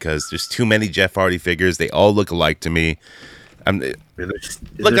up because there's too many Jeff Hardy figures. They all look alike to me. I'm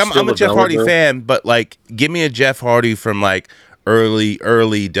a Jeff Hardy fan, but like give me a Jeff Hardy from like early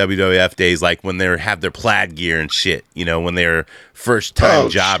WWF days, like when they have their plaid gear and shit, when they're first time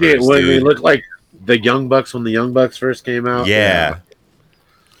jobbers. Shit, when they look like the Young Bucks when the Young Bucks first came out. Yeah.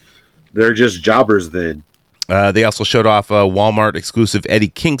 They're just jobbers then. They also showed off a Walmart exclusive Eddie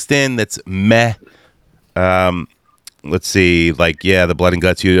Kingston. That's meh. Let's see. The blood and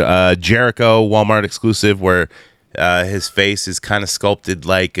guts. Jericho Walmart exclusive where his face is kind of sculpted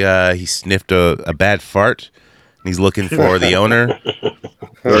like he sniffed a bad fart. And he's looking for the owner.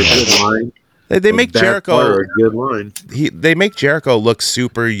 For a good line. They make Jericho a good line. They make Jericho look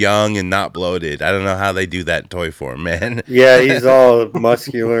super young and not bloated. I don't know how they do that in toy form, man. Yeah, he's all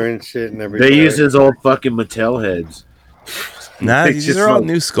muscular and shit and everything. They use his old fucking Mattel heads. Nah, these are all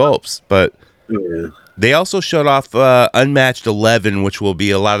new sculpts, but they also showed off Unmatched 11, which will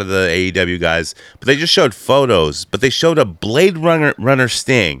be a lot of the AEW guys. But they just showed photos. But they showed a Blade Runner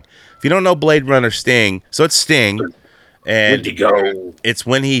Sting. If you don't know Blade Runner Sting, so it's Sting. And it's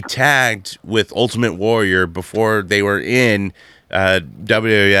when he tagged with Ultimate Warrior before they were in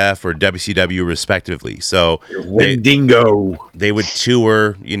WWF or WCW respectively. So they would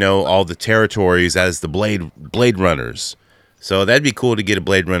tour, all the territories as the Blade Runners. So that'd be cool to get a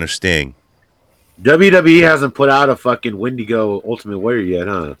Blade Runner Sting. WWE hasn't put out a fucking Wendigo Ultimate Warrior yet,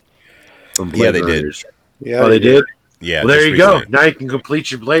 huh? From Blade they Runners. did. Yeah, they did? Yeah. Well, there you recently. go. Now you can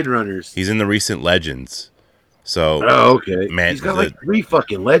complete your Blade Runners. He's in the recent Legends. So, okay. Man, he's got like 3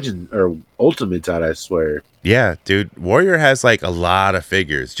 fucking Legend or Ultimates out, I swear. Yeah, dude. Warrior has like a lot of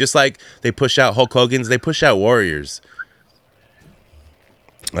figures. Just like they push out Hulk Hogan's, they push out Warriors.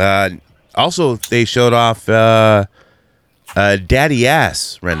 Also, they showed off Daddy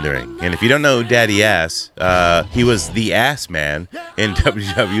Ass rendering. And if you don't know Daddy Ass, he was the Ass Man in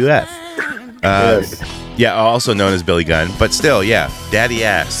WWF. Yeah, also known as Billy Gunn. But still, yeah, Daddy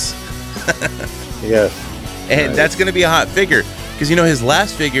Ass. Yes. And that's going to be a hot figure. Because, his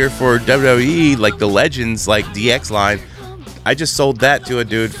last figure for WWE, like the Legends, like DX line, I just sold that to a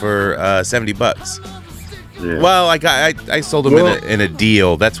dude for $70. Yeah. Well, I sold him in a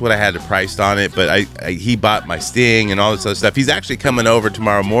deal. That's what I had priced on it. But he bought my Sting and all this other stuff. He's actually coming over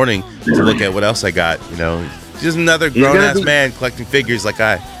tomorrow morning to look at what else I got. Just another grown-ass man collecting figures like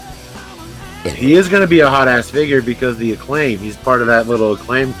I. He is going to be a hot-ass figure because the Acclaim. He's part of that little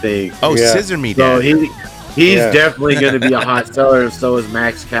Acclaim thing. Oh, yeah. Scissor Me, Dad. So he's definitely going to be a hot seller, and so is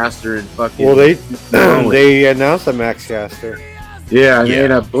Max Caster and fucking... Well, they announced a Max Caster. Yeah,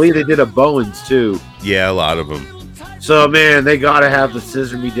 and I believe they did a Bowens, too. Yeah, a lot of them. So, man, they got to have the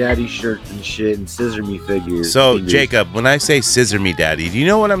Scissor Me Daddy shirts and shit and Scissor Me figures. So, Jacob, when I say Scissor Me Daddy, do you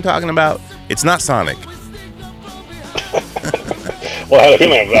know what I'm talking about? It's not Sonic. Well, I had a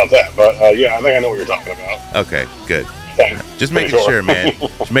feeling about that, but yeah, I think I know what you're talking about. Okay, good. Just making sure, man.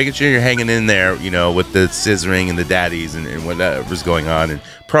 Just making sure you're hanging in there, with the scissoring and the daddies and whatever's going on in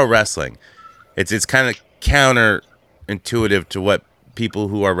pro wrestling. It's kind of counterintuitive to what people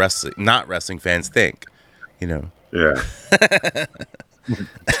who are not wrestling fans think, Yeah.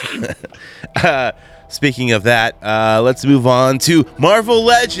 Speaking of that, let's move on to Marvel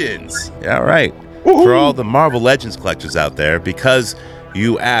Legends. All right. Woo-hoo. For all the Marvel Legends collectors out there, because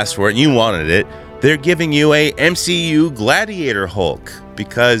you asked for it and you wanted it, they're giving you a MCU Gladiator Hulk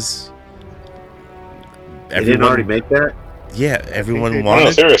because they didn't already make that? Yeah, everyone wanted.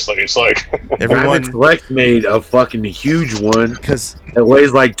 No, seriously, it's like everyone. Flex made a fucking huge one because it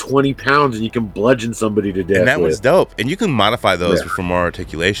weighs like 20 pounds and you can bludgeon somebody to death. And that was dope. And you can modify those for more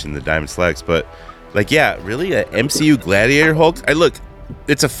articulation, the Diamond Slugs. But really, a MCU Gladiator Hulk.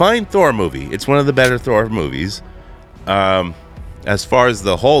 It's a fine Thor movie. It's one of the better Thor movies. As far as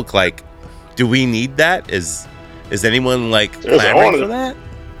the Hulk, do we need that? Is anyone clamoring for that?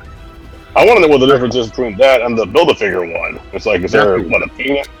 I want to know what the difference is between that and the Build-A-Figure one. It's is there a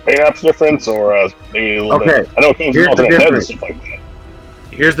paint apps difference or maybe a little bit? I know it comes with alternate heads and stuff like that.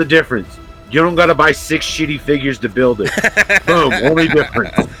 Here's the difference. You don't got to buy 6 shitty figures to build it. Boom, only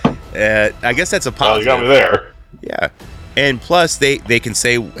difference. I guess that's a positive. You got me there. Yeah. And plus, they can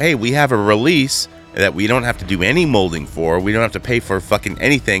say, hey, we have a release that we don't have to do any molding for. We don't have to pay for fucking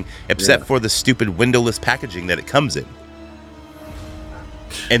anything except for the stupid windowless packaging that it comes in.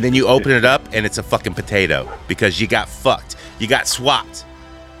 And then you open it up and it's a fucking potato because you got fucked. You got swapped.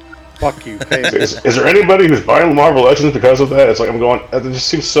 Fuck you. Is there anybody who's buying Marvel Legends because of that? It's like I'm going. It just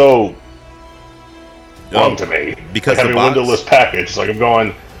seems so wrong to me. Because having a windowless package. It's like I'm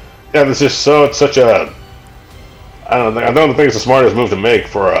going. Yeah, this is it's such a. I don't think it's the smartest move to make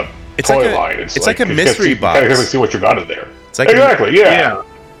for a toy line. It's like a mystery box. You can't really see what you got in there. It's like exactly. Yeah.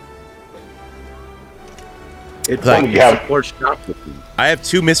 It's like I have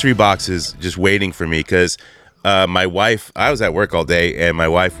 2 mystery boxes just waiting for me because my wife. I was at work all day and my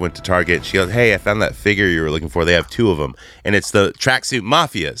wife went to Target. And she goes, "Hey, I found that figure you were looking for. They have 2 of them, and it's the tracksuit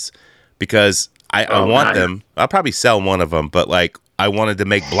mafias because I want them. I'll probably sell one of them, but I wanted to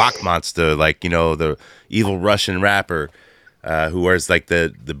make Block Monster, the evil Russian rapper who wears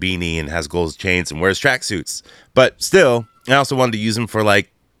the beanie and has gold chains and wears tracksuits. But still, I also wanted to use them for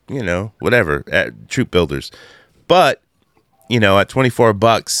whatever troop builders. But at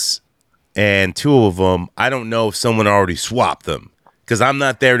 $24 and 2 of them, I don't know if someone already swapped them because I'm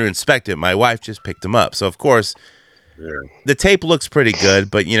not there to inspect it. My wife just picked them up, so of course the tape looks pretty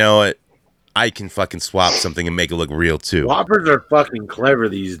good. But I can fucking swap something and make it look real too. Swappers are fucking clever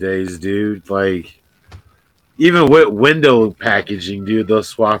these days, dude. Even with window packaging, dude,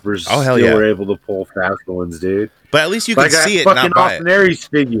 those swappers still were able to pull fast ones, dude. But at least you can see it, not buy Austin Aries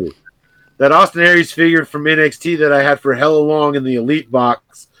figure. That Austin Aries figure from NXT that I had for hella long in the Elite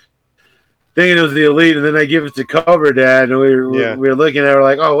box, thinking it was the Elite, and then I give it to Cover Dad, and we were looking at it, we're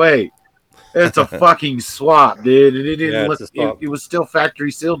like, oh wait, It's a fucking swap, dude. And it didn't Yeah, look. it's a swap. It was still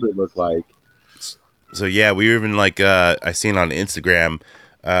factory sealed. It looked like. So yeah, we were even like I seen on Instagram,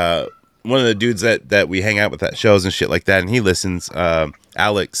 one of the dudes that we hang out with at shows and shit like that, and he listens.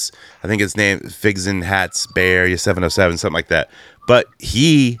 Alex, I think his name Figs and Hats Bear 707, something like that. But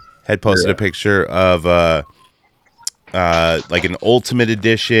he had posted a picture of like an Ultimate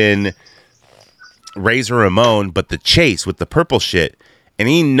Edition Razor Ramon, but the chase with the purple shit, and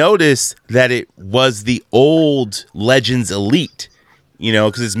he noticed that it was the old Legends Elite. You know,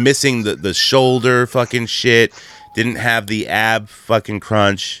 because it's missing the shoulder fucking shit. Didn't have the ab fucking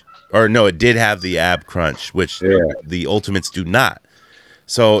crunch. Or no, it did have the ab crunch, which the Ultimates do not.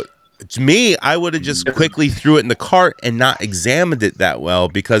 So to me, I would have just quickly threw it in the cart and not examined it that well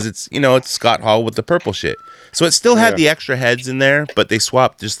because it's, you know, it's Scott Hall with the purple shit. So it still had the extra heads in there, but they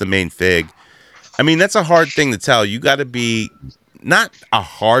swapped just the main fig. I mean, that's a hard thing to tell. You got to be not a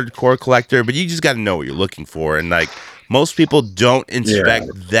hardcore collector, but you just got to know what you're looking for. And like most people don't inspect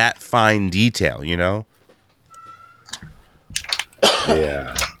that fine detail, you know?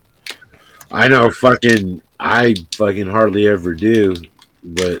 Yeah. I know I fucking hardly ever do,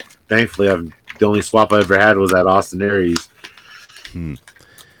 but thankfully the only swap I ever had was at Austin Aries.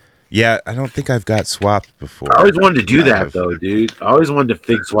 Yeah, I don't think I've got swapped before. I always wanted to do that though, dude. I always wanted to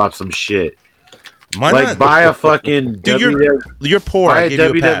fig swap some shit. Why like not? buy a fucking Dude, you're poor. buy I a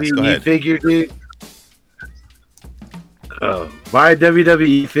gave you a pass. Go WWE ahead. figure, dude. Buy a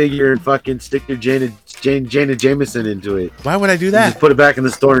WWE figure and fucking stick your Jana Jameson into it. Why would I do And that? just put it back in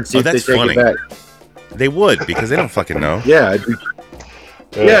the store and see if they that's take funny. it back. They would because they don't fucking know. Yeah,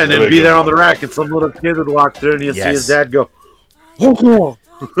 and then be there on the rack, and some little kid would walk through, and you'll see his dad go, "Oh,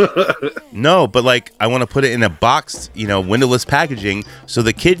 No, but like I want to put it in a box, you know, windowless packaging, so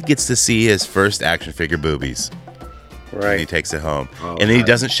the kid gets to see his first action figure boobies. Right. And he takes it home, and then he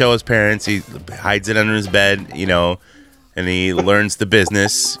doesn't show his parents. He hides it under his bed, you know, and he learns the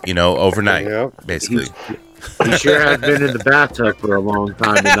business, you know, overnight, basically. He sure has been in the bathtub for a long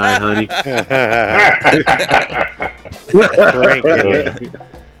time tonight, honey."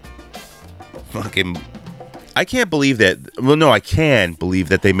 Fucking, I can't believe that. Well, no, I can believe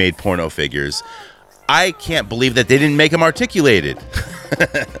that they made porno figures. I can't believe that they didn't make them articulated.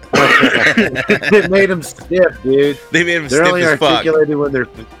 It made them stiff, dude. They made them They're stiff only as fuck. articulated when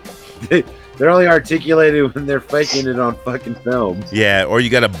they're only articulated when they're faking it on fucking film. Yeah, or you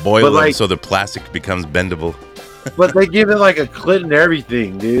gotta boil But, them like- so the plastic becomes bendable. But they give it like a clit and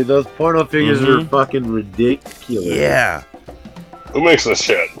everything, dude. Those porno figures are fucking ridiculous. Yeah. Who makes this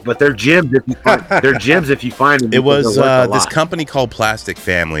shit? But they're gems if you find them. It because was they're worth a this lot. company called Plastic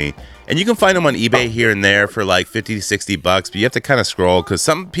Family, and you can find them on eBay here and there for like $50 to $60, but you have to kind of scroll because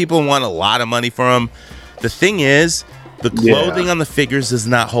some people want a lot of money for them. The thing is, the clothing on the figures does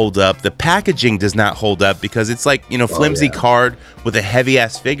not hold up. The packaging does not hold up because it's like, you know, flimsy card with a heavy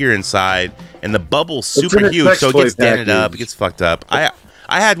ass figure inside, and the bubble's super in a huge, sex so it toy gets dented up, package. it gets fucked up. I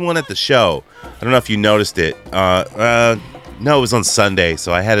had one at the show. I don't know if you noticed it. No, it was on Sunday,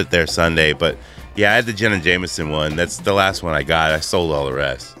 so I had it there Sunday. But yeah, I had the Jenna Jameson one. That's the last one I got. I sold all the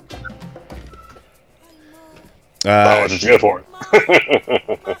rest. What did you get for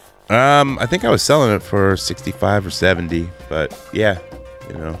it? I think I was selling it for 65 or 70. But yeah,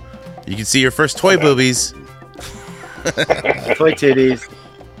 you know, you can see your first toy boobies. Toy titties.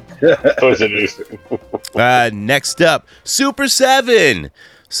 Next up, Super 7.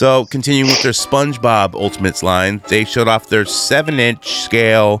 So, continuing with their SpongeBob Ultimates line, they showed off their 7-inch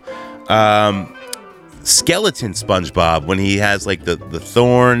scale skeleton SpongeBob when he has like the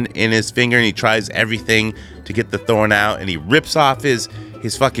thorn in his finger and he tries everything to get the thorn out and he rips off his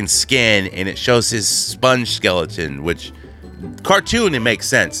fucking skin and it shows his sponge skeleton, which cartoon, it makes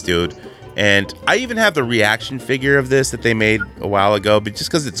sense, dude. And I even have the reaction figure of this that they made a while ago, but just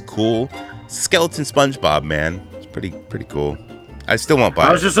because it's cool. Skeleton SpongeBob, man. It's pretty cool. I still won't buy it.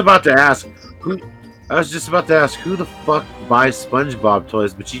 I was just about to ask who the fuck buys SpongeBob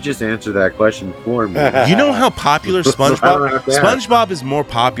toys, but you just answered that question for me. You know how popular I don't SpongeBob have to ask. SpongeBob is more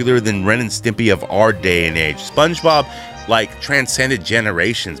popular than Ren and Stimpy of our day and age. SpongeBob like transcended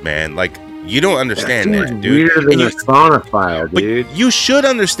generations, man. Like you don't understand that, dude. Weirder than And a you, saunophile, but dude. you should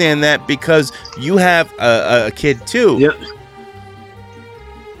understand that because you have a kid too. Yeah,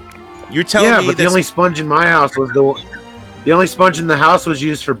 You're telling me but the that only sponge in my house was the only sponge in the house was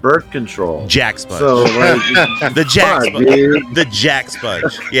used for birth control. Jack Sponge. So like, the Jack fuck, Sponge. dude. The Jack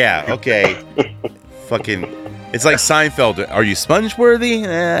Sponge. Yeah, okay. Fucking, it's like Seinfeld. Are you sponge worthy?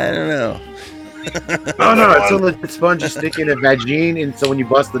 I don't know. Oh no, it's a legit sponge you stick in a vagine, and so when you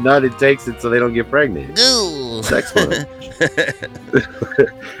bust the nut, it takes it so they don't get pregnant. Ooh. Sex sponge.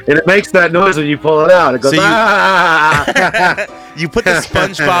 And it makes that noise when you pull it out. It goes, So you- ah! You put the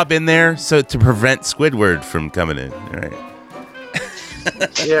SpongeBob in there so to prevent Squidward from coming in. All right.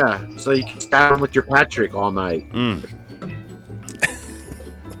 Yeah, so you can stab him with your Patrick all night.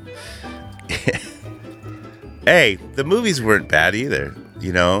 Hey, the movies weren't bad either.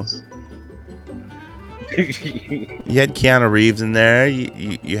 You know, you had Keanu Reeves in there.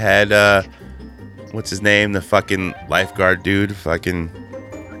 You had what's his name? The fucking lifeguard dude, fucking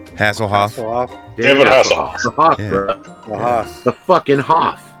Hasselhoff. David Hasselhoff. The Hoff, Yeah. bro. The Haas. The fucking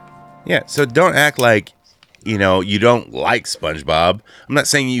Hoff. Yeah, so don't act like, you know, you don't like SpongeBob. I'm not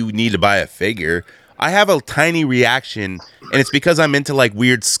saying you need to buy a figure. I have a tiny reaction, and it's because I'm into like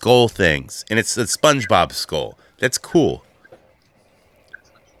weird skull things, and it's a SpongeBob skull. That's cool.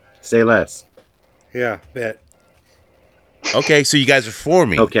 Say less. Yeah, bet. Okay, so you guys are for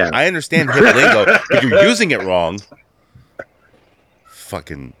me. Okay. I understand hip lingo, but you're using it wrong.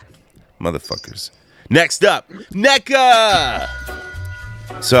 Fucking motherfuckers. Next up, NECA.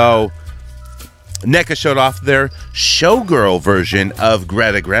 So, NECA showed off their showgirl version of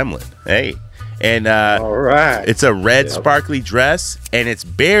Greta Gremlin. Hey. And All right. it's a red sparkly dress, and it's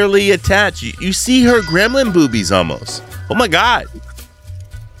barely attached. You see her gremlin boobies almost. Oh my god.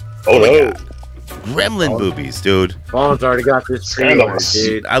 Oh, no. Gremlin boobies, dude. Vaughn's already got this Scandalous.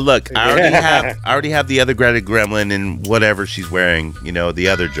 dude. I already have the other Greta Gremlin in whatever she's wearing, you know, the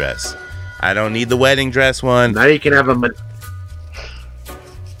other dress. I don't need the wedding dress one. Now you can have a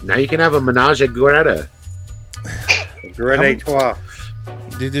menage a Greta. Greta Trois.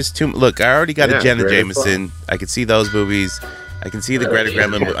 Dude, there's too. Look, I already got a Yeah, Jenna Greta Jameson. I can see those boobies. I can see the Greta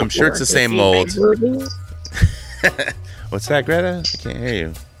Gremlin. I'm sure it's the same mold. What's that, Greta? I can't hear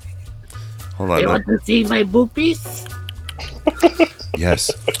you. Hold on. You no. want to see my boobies? Yes.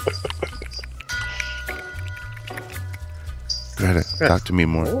 Greta, talk to me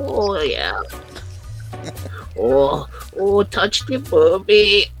more. Oh, yeah. Oh, touch the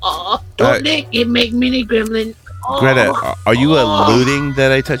booby. Oh, don't lick it, make mini gremlin. Oh, Greta, are you alluding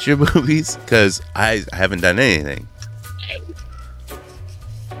that I touch your boobies? Because I haven't done anything.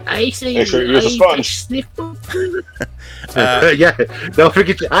 I say Make sure you use a sponge. Sniff booby. Yeah, don't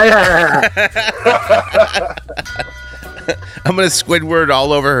forget your. I'm gonna Squidward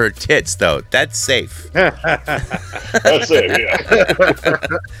all over her tits, though. That's safe. That's it, yeah.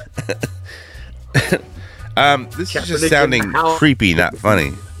 This is Kaepernick just in sounding the house. creepy, not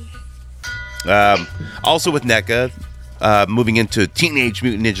funny. Also with NECA, moving into Teenage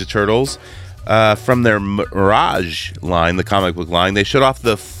Mutant Ninja Turtles, from their Mirage line, the comic book line, they showed off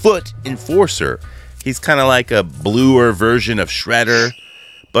the Foot Enforcer. He's kind of like a bluer version of Shredder,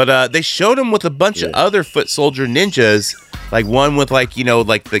 but they showed him with a bunch of other Foot Soldier ninjas, like one with like, you know,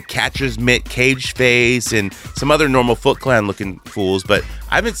 like the Catcher's Mitt cage face and some other normal Foot Clan looking fools, but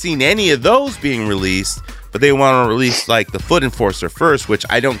I haven't seen any of those being released. But they want to release like the Foot Enforcer first, which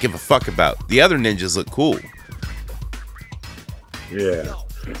I don't give a fuck about. The other ninjas look cool. Yeah.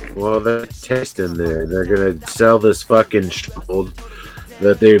 Well, they're testing there. They're gonna sell this fucking shield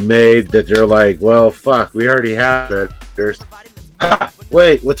that they made. That they're like, well, fuck, we already have it. There's,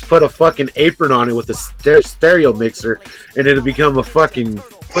 wait, let's put a fucking apron on it with a stereo mixer, and it'll become a fucking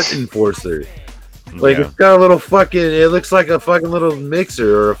Foot Enforcer. Like Yeah. it's got a little fucking. It looks like a fucking little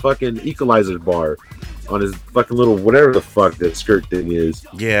mixer or a fucking equalizer bar on his fucking little whatever the fuck that skirt thing is.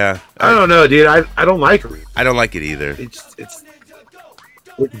 Yeah, I don't know, dude. I don't like it. I don't like it either.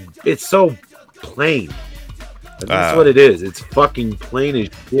 It's so plain. And that's what it is. It's fucking plain as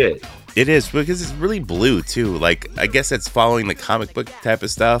shit. It is, because it's really blue too. Like, I guess it's following the comic book type of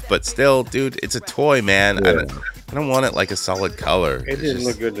stuff, but still, dude, it's a toy, man. Yeah. I don't want it like a solid color. It didn't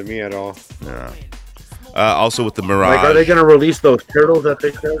look good to me at all. No. Also with the Mirage. Like, are they gonna release those turtles that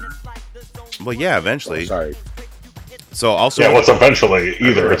they said? Well, yeah, eventually. Sorry. So also, Yeah, what's eventually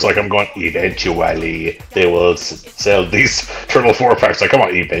either? It's like I'm going, eventually they will sell these Turtle 4-packs. Like, come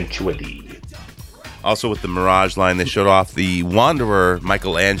on, eventually. also with the Mirage line, they showed off the Wanderer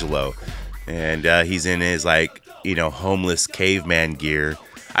Michelangelo, and he's in his like, you know, homeless caveman gear.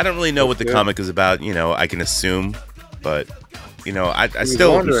 I don't really know what the comic is about. You know, I can assume, but you know, I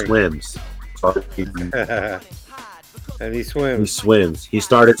still wandering. Swims. And he He swims. swims. He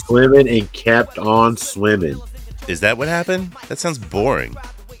started swimming and kept on swimming. Is that what happened? That sounds boring.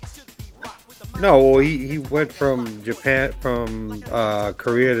 No, well, he went from Japan, from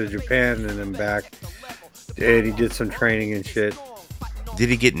Korea to Japan and then back, and he did some training and shit. Did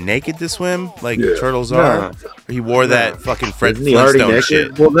he get naked to swim like Yeah. turtles No. are? Or he wore that fucking Fred Isn't he already Flintstone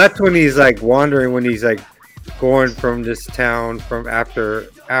naked? shit. Well, that's when he's like wandering, when he's like going from this town from after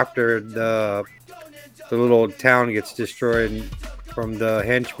the the little town gets destroyed from the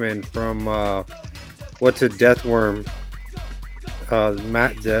henchmen from what's it, Deathworm?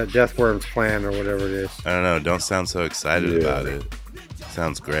 The Deathworm's plan or whatever it is. I don't know. Don't sound so excited about it.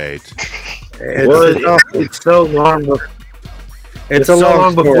 Sounds great. It's so long. It's so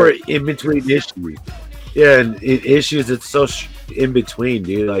long before in between issues. Yeah, and in issues it's so in between,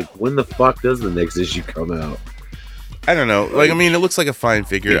 dude. Like, when the fuck does the next issue come out? I don't know. Like, I mean, it looks like a fine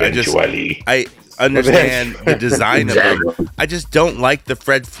figure. I understand the design of it. I just don't like the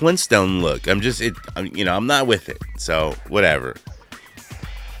Fred Flintstone look. I'm not with it. So whatever.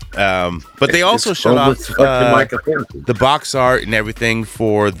 But they also showed off the box art and everything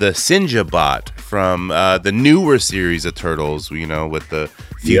for the Sinja bot from the newer series of Turtles, with the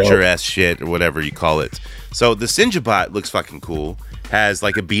future S shit or whatever you call it. So the Sinja bot looks fucking cool. Has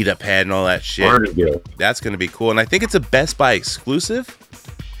like a beat up head and all that shit. That's going to be cool. And I think it's a Best Buy exclusive.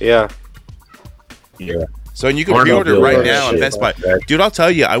 Yeah. So you can pre-order right now on Best Buy. Dude, I'll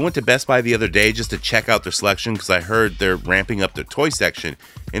tell you, I went to Best Buy the other day just to check out their selection because I heard they're ramping up their toy section.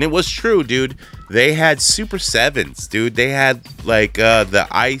 And it was true, dude. They had Super 7s, dude. They had like the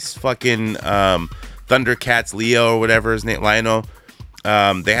Ice fucking Thundercats Leo or whatever his name, Lionel.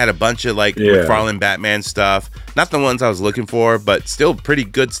 They had a bunch of like McFarlane Batman stuff. Not the ones I was looking for, but still pretty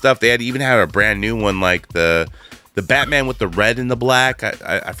good stuff. They even had a brand new one like the Batman with the red and the black.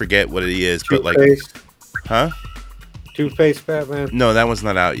 I forget what it is, but like... Huh? Two-Face Batman? No, that one's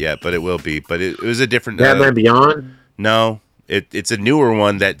not out yet, but it will be. But it was a different... Batman Beyond? No, it's a newer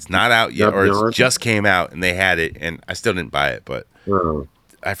one that's not out yet, or it just came out, and they had it, and I still didn't buy it, but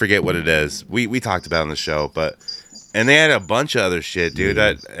I forget what it is. We talked about it on the show, but... And they had a bunch of other shit, dude.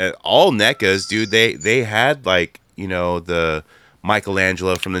 All NECAs, dude, they had, like, the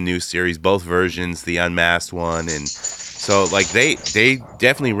Michelangelo from the new series, both versions, the unmasked one, and... So, like, they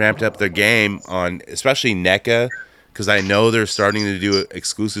definitely ramped up their game on, especially NECA, because I know they're starting to do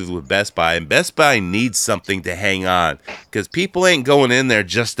exclusives with Best Buy, and Best Buy needs something to hang on, because people ain't going in there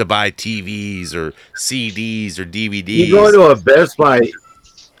just to buy TVs or CDs or DVDs. You go into a Best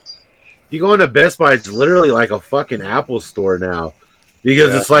Buy, it's literally like a fucking Apple store now,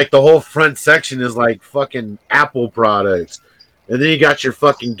 because it's like the whole front section is like fucking Apple products. And then you got your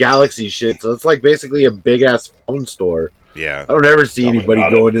fucking Galaxy shit. So it's like basically a big-ass phone store. Yeah. I don't ever see anybody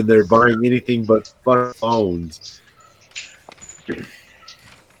going in there buying anything but fucking phones.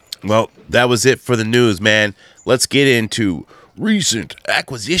 Well, that was it for the news, man. Let's get into recent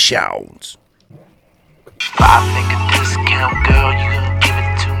acquisitions. 5-figure discount, girl, you gonna give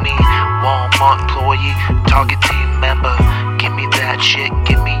it to me. Walmart employee, Target team member. Give me that shit,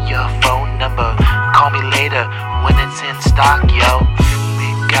 give me your phone number. Call me later when it's in stock, yo. We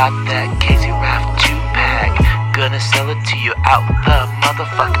got that Casey Raft 2-pack. Gonna sell it to you out the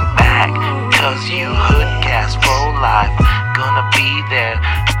motherfucking bag. Cause you hoodcast for life. Gonna be there,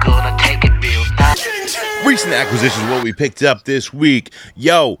 gonna take it real nice. Recent acquisitions, what we picked up this week.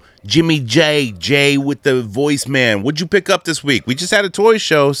 Yo, Jimmy J with the voice man. What'd you pick up this week? We just had a toy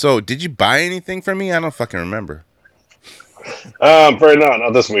show, so did you buy anything from me? I don't fucking remember. Right now,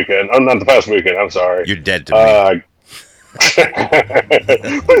 not this weekend. Oh, not the past weekend. I'm sorry. You're dead to me.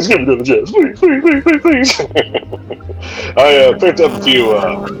 Please give me to the jazz. Please. I picked up a few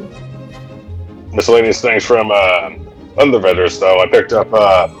miscellaneous things from other vendors, though. I picked up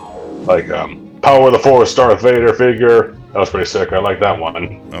Power of the Force Darth Vader figure. That was pretty sick. I like that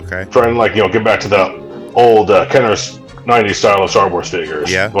one. Okay. Trying to get back to the old Kenner's 90s style of Star Wars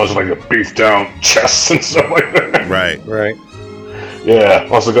figures. Yeah. It wasn't like the beefed down chests and stuff like that. Right. Yeah.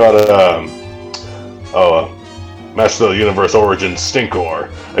 Also got Master of the Universe Origins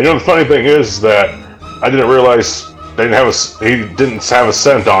Stinkor. And the funny thing is that I didn't realize he didn't have a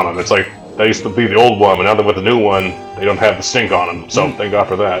scent on him. It's like that used to be the old one, but now that with the new one, they don't have the stink on them. So thank God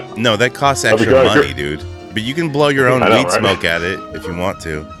for that. No, that costs extra money, dude. But you can blow your own weed smoke at it if you want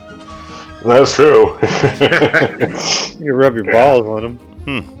to. That's true. You rub your balls on them.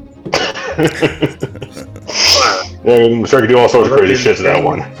 Yeah, I'm sure I could do all sorts of crazy shit to that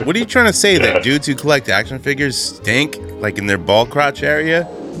one. What are you trying to say? That dudes who collect action figures stink, like in their ball crotch area?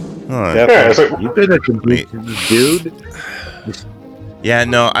 It's like, You've been a complete dude. Yeah,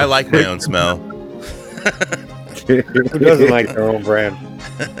 no, I like my own smell. Who doesn't like their own brand?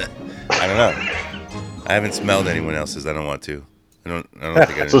 I don't know. I haven't smelled anyone else's. I don't want to. I don't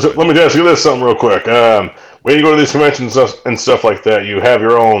think I so let me ask you this something real quick. When you go to these conventions and stuff like that, you have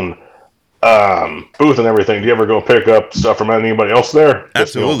your own booth and everything. Do you ever go pick up stuff from anybody else there?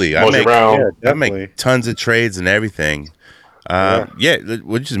 Absolutely. I make tons of trades and everything.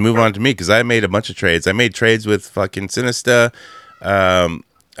 We'll just move on to me because I made a bunch of trades. I made trades with fucking Sinista.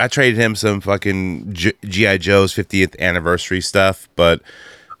 I I traded him some fucking GI Joe's 50th anniversary stuff, but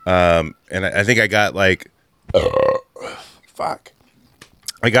and I think I got like fuck.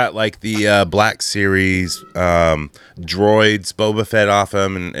 I got like the Black Series droids, Boba Fett off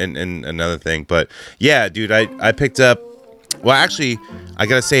him, and another thing. But yeah, dude, I picked up. Well, actually, I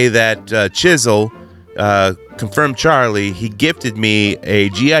gotta say that Chisel, Confirmed Charlie, he gifted me a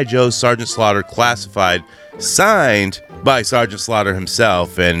G.I. Joe Sergeant Slaughter classified, signed by Sergeant Slaughter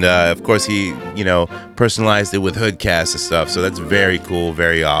himself, and of course he, personalized it with hood cast and stuff. So that's very cool,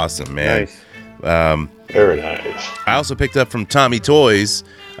 very awesome, man. Nice. Very nice. I also picked up from Tommy Toys.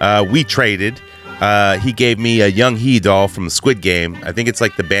 We traded. He gave me a Young He doll from the Squid Game. I think it's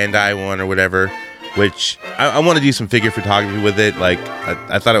like the Bandai one or whatever. Which I want to do some figure photography with it. Like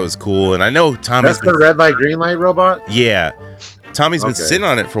I thought it was cool, and I know Tommy's. That's the red light, green light robot. Yeah, Tommy's been sitting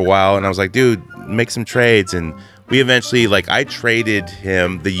on it for a while, and I was like, dude, make some trades. And we eventually, I traded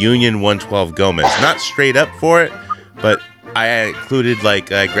him the Union 112 Gomez, not straight up for it, but I included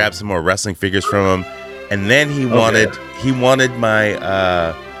I grabbed some more wrestling figures from him, and then he wanted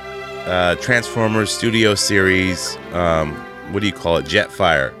my Transformers Studio Series. What do you call it?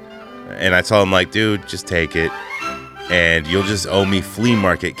 Jetfire. And I told him, dude, just take it, and you'll just owe me flea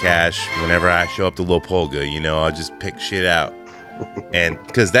market cash whenever I show up to Lopolga. I'll just pick shit out, and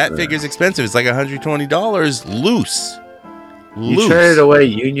because that figure's expensive, it's like $120 loose. You traded away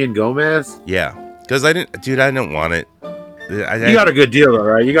Union Gomez? Yeah, because I didn't want it. You got a good deal, though,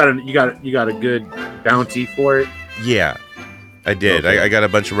 right? You got a good bounty for it. Yeah, I did. Okay. I got a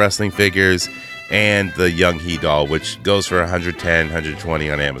bunch of wrestling figures. And the Young He doll, which goes for $110,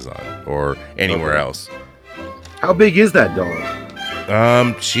 $120 on Amazon or anywhere else. How big is that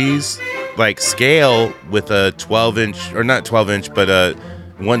doll? She's scale with a 12-inch, or not 12-inch, but a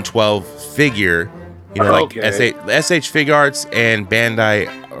 112 figure. SH Fig Arts and Bandai,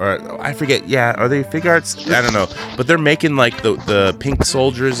 or I forget. Yeah, are they Fig Arts? I don't know, but they're making the pink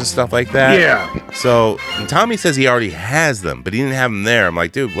soldiers and stuff like that. Yeah. So Tommy says he already has them, but he didn't have them there. I'm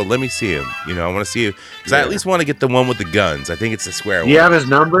like, dude, well, let me see him. I want to see him because I at least want to get the one with the guns. I think it's the square one. You have his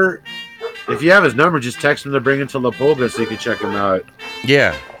number? If you have his number, just text him to bring him to La Pulga so you can check him out.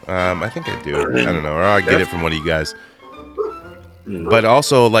 Yeah, I think I do. I don't know, or I'll get it from one of you guys. But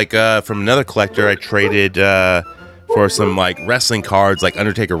also, from another collector, I traded for some wrestling cards, like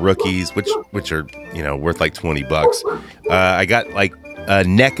Undertaker rookies, which are worth $20. I got a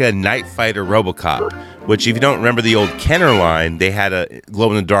NECA Night Fighter RoboCop, which if you don't remember the old Kenner line, they had a glow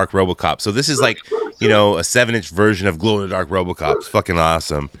in the dark RoboCop. So this is a 7-inch version of glow in the dark RoboCop. It's fucking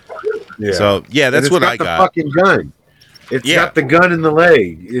awesome. Yeah. So yeah, that's what I got. The fucking gun. It's got the gun in the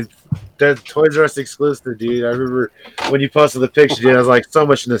leg. That Toys R Us exclusive, dude. I remember when you posted the picture, dude. I was like, so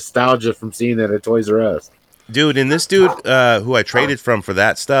much nostalgia from seeing that at Toys R Us. Dude, and this dude who I traded from for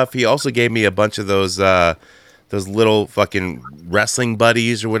that stuff, he also gave me a bunch of those little fucking wrestling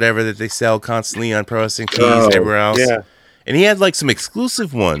buddies or whatever that they sell constantly on Pro Wrestling Tees and everywhere else. Yeah. And he had some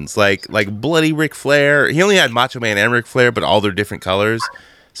exclusive ones, like Bloody Ric Flair. He only had Macho Man and Ric Flair, but all their different colors.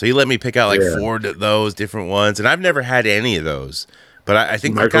 So he let me pick out 4 of those different ones, and I've never had any of those. But I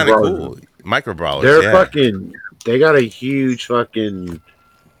think they're kind of cool. Micro brawlers. They're fucking. They got a huge fucking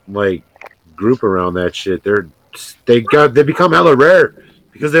group around that shit. They become hella rare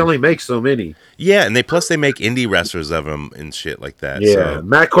because they only make so many. Yeah, and they make indie wrestlers of them and shit like that. Yeah, so.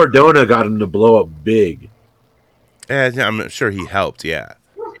 Matt Cardona got him to blow up big. Yeah, I'm sure he helped. Yeah.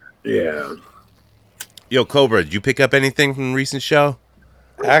 Yeah. Yo, Cobra, did you pick up anything from the recent show?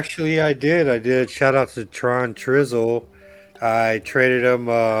 Actually, I did. Shout out to Tron Trizzle. I traded him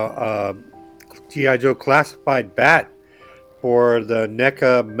a G.I. Joe classified bat for the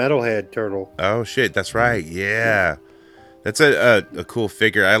NECA Metalhead turtle. Oh, shit. That's right. Yeah. That's a cool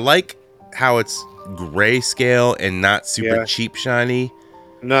figure. I like how it's grayscale and not super cheap shiny.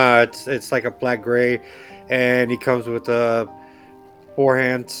 No, it's like a black gray, and he comes with four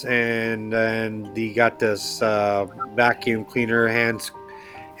hands, and he got this vacuum cleaner hand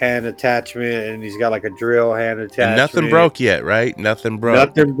attachment, and he's got a drill hand attachment. And nothing broke yet, right? Nothing broke.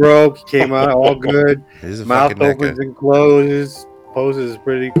 Nothing broke. Came out all good. Mouth opens and closes. Poses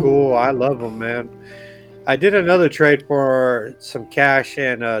pretty cool. I love him, man. I did another trade for some cash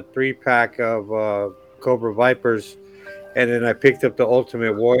and a 3-pack of Cobra Vipers, and then I picked up the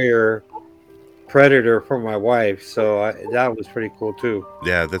Ultimate Warrior Predator for my wife, so that was pretty cool too.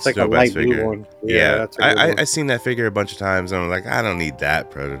 Yeah, that's like a light blue one. Yeah, that's a good one. I seen that figure a bunch of times, and I'm like, I don't need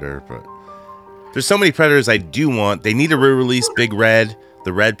that Predator, but there's so many Predators I do want. They need to re-release Big Red,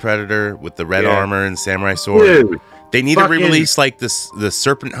 the Red Predator with the red armor and samurai sword. Dude, They need to re-release like the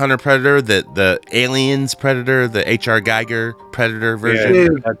Serpent Hunter Predator, the Aliens Predator, the H.R. Geiger Predator version.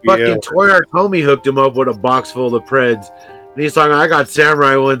 Dude, fucking Toy Art Homie hooked him up with a box full of Preds. And he's talking, I got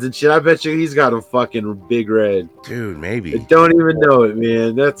samurai ones and shit. I bet you he's got a fucking big red. Dude, maybe. I don't even know it,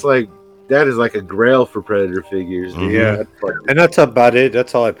 man. That is like a grail for Predator figures. Mm-hmm. Yeah. And that's about it.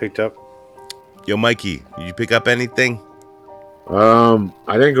 That's all I picked up. Yo, Mikey, did you pick up anything? I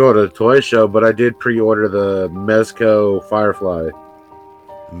didn't go to the toy show, but I did pre-order the Mezco Firefly.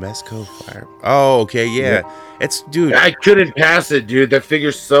 Mezco Fire. Oh, okay, yeah. It's dude. I couldn't pass it, dude. That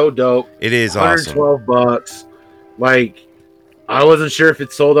figure's so dope. It is awesome. $112. Like, I wasn't sure if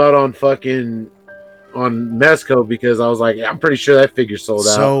it sold out on Mezco because I was like, I'm pretty sure that figure sold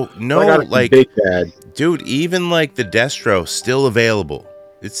out. So no, like big bad. Dude, even like the Destro still available.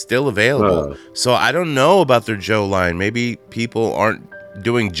 It's still available. So I don't know about their Joe line. Maybe people aren't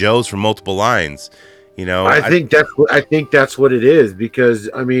doing Joes from multiple lines. You know, I think that's what it is, because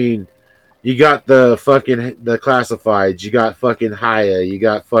I mean, you got the classifieds, you got fucking Haya, you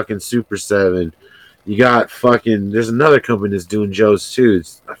got fucking Super 7, you got fucking, there's another company that's doing Joes too.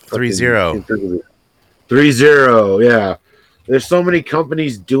 It's 3-0. 3-0, yeah. There's so many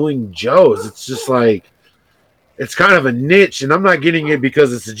companies doing Joes. It's just like, it's kind of a niche, and I'm not getting it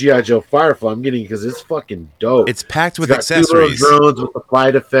because it's a G.I. Joe Firefly. I'm getting it because it's fucking dope. It's packed with it's got accessories. 2 little drones with the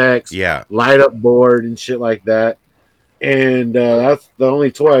flight effects, light up board and shit like that. And that's the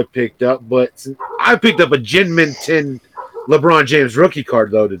only toy I picked up. But I picked up a Gen Min 10 LeBron James rookie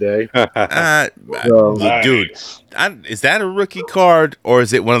card though today. Dude, is that a rookie card, or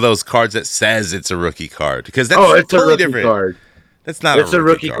is it one of those cards that says it's a rookie card? Because that's it's totally a rookie different. Card. That's not. It's a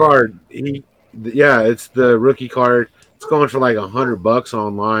rookie card. It's the rookie card. It's going for like $100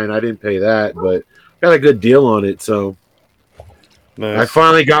 online. I didn't pay that, but got a good deal on it. So nice. I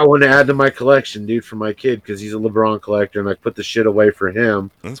finally got one to add to my collection, dude, for my kid, because he's a LeBron collector, and I put the shit away for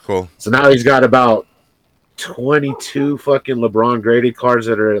him. That's cool. So now he's got about 22 fucking LeBron graded cards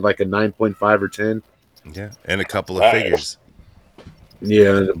that are at like a 9.5 or 10. Yeah, and a couple of figures.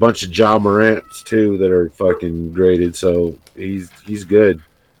 Yeah, and a bunch of Ja Morants too that are fucking graded. So he's good.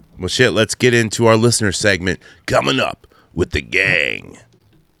 Well, shit, let's get into our listener segment coming up with the gang.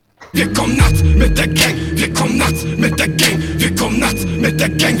 Wir kommen nuts mit der Gang, wir kommen nuts mit der Gang, wir kommen nuts mit der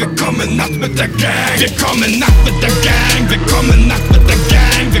Gang, wir kommen nuts mit der Gang, wir kommen nuts mit der Gang, wir kommen nuts mit der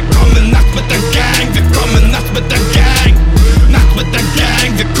Gang, wir kommen nuts mit der Gang, wir kommen nuts mit der Gang, nuts mit der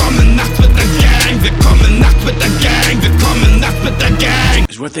Gang, wir kommen nuts mit der Gang, wir kommen nuts mit der Gang, wir kommen nuts mit der Gang.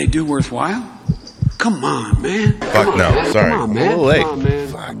 Is what they do worthwhile? Come on, man. Fuck no, sorry. Come on, I'm man. a little late. Come on, man.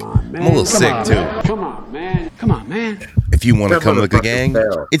 Fuck. Come on, man. I'm a little sick on, too. Man. Come on, man. Come on, man. If you want to come with the gang,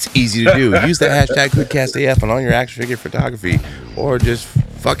 it's easy to do. Use the hashtag HoodcastAF on all your action figure photography, or just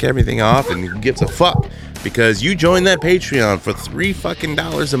fuck everything off and who gives a fuck, because you join that Patreon for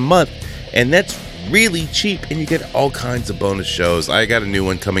 $3 a month, and that's really cheap, and you get all kinds of bonus shows. I got a new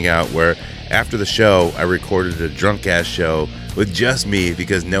one coming out where after the show, I recorded a drunk ass show with just me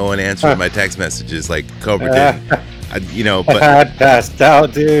because no one answered my text messages like Cobra did. But I passed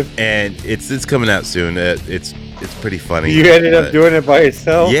out, dude. And it's coming out soon. It's pretty funny. You ended up doing it by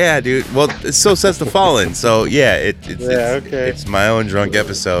yourself? Yeah, dude. Well, it's So Says the Fallen. So yeah, it's my own drunk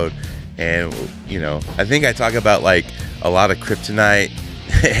episode, and I think I talk about like a lot of kryptonite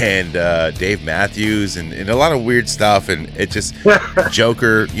and Dave Matthews and a lot of weird stuff, and it just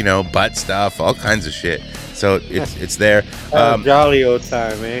Joker, butt stuff, all kinds of shit. So it's there. Jolly old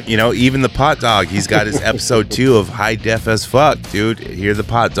time, man. Even the Pot Dog, he's got his episode 2 of High Def as Fuck, dude. Hear the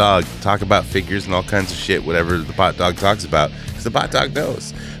Pot Dog talk about figures and all kinds of shit, whatever the Pot Dog talks about, because the Pot Dog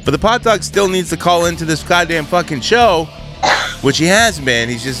knows. But the Pot Dog still needs to call into this goddamn fucking show, which he has been.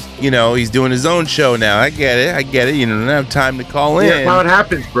 He's just, he's doing his own show now. I get it. You don't have time to call in. That's how it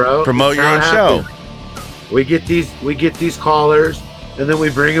happens, bro. Promote your own show. We get these callers, and then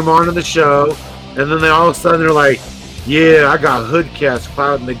we bring them onto the show. And then all of a sudden they're like, yeah, I got Hoodcast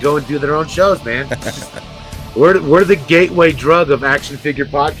Cloud, and they go and do their own shows, man. We're the gateway drug of action figure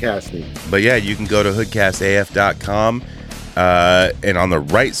podcasting. But yeah, you can go to hoodcastaf.com, and on the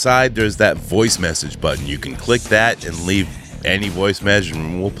right side, there's that voice message button. You can click that and leave any voice message,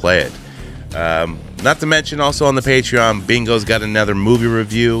 and we'll play it. Not to mention, also on the Patreon, Bingo's got another movie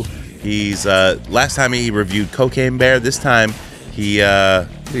review. He's last time he reviewed Cocaine Bear. This time what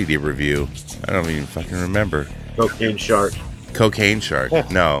did he review? I don't even fucking remember. Cocaine Shark.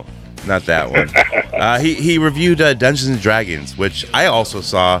 No, not that one. He reviewed Dungeons and Dragons, which I also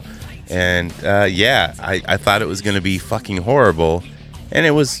saw, and I thought it was gonna be fucking horrible, and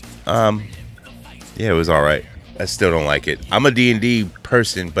it was it was all right. I still don't like it. I'm a D&D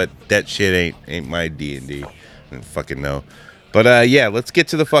person, but that shit ain't my D&D. didn't fucking know. But yeah, let's get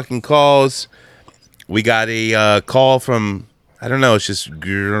to the fucking calls. We got a call from, I don't know, it's just I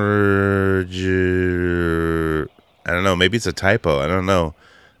don't know, maybe it's a typo. I don't know.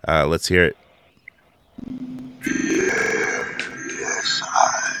 Let's hear it. Yes,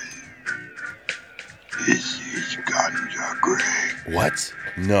 This is Ganja Greg. What?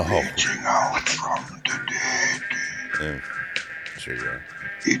 No. Reaching out from the dead. Yeah. Sure you are.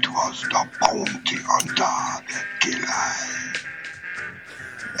 It was the bounty hunter that killed I.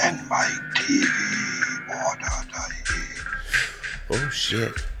 And my TV ordered I. Oh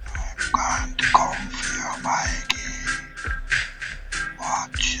shit. Can't come for your Mikey.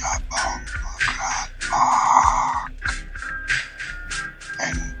 Watch your bum, glad mark.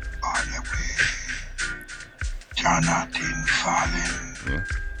 And by the way, Jonathan Fallon,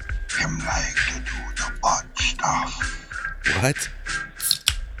 him like to do the butt stuff. What?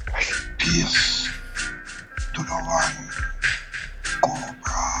 Peace to the one Cobra.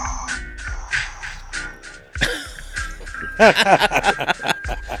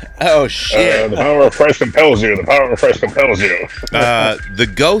 Oh shit! The power of Christ compels you. The power of Christ compels you.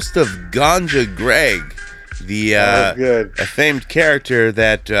 The ghost of Ganja Greg, the famed character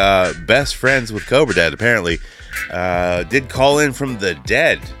that best friends with Cobra Dad apparently did call in from the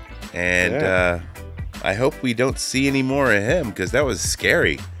dead, and I hope we don't see any more of him because that was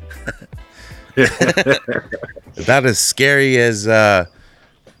scary. About as scary as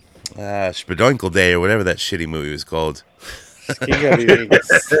Shpadoinkle Day or whatever that shitty movie was called.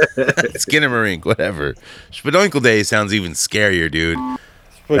 Skinnamarink, whatever. Shpadoinkle Day sounds even scarier, dude.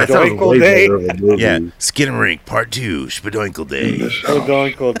 Shpadoinkle Day? Yeah, Skinnamarink Part 2, Shpadoinkle Day.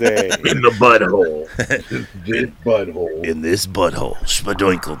 Shpadoinkle Day. In the butthole. This butthole. In this butthole,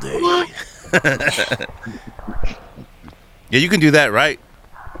 Shpadoinkle Day. Yeah, you can do that, right?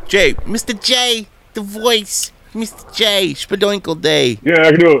 Jay, Mr. J, the voice. Mr. J, Shpadoinkle Day. Yeah,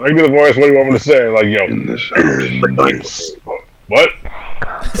 I can do the voice. What do you want me to say? Like, yo. What?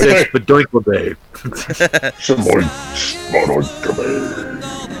 Say Shpadoinkle Day.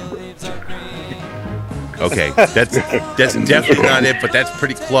 Okay, that's definitely not it, but that's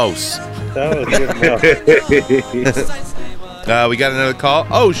pretty close. That was good enough. We got another call.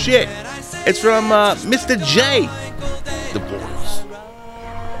 Oh shit! It's from Mr. J. The boys.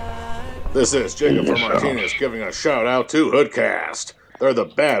 This is Jacob from Martinez giving a shout out to Hoodcast. They're the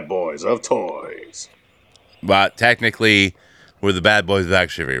bad boys of toys. But technically, we're the bad boys of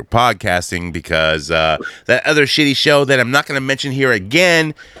action figure podcasting because that other shitty show that I'm not going to mention here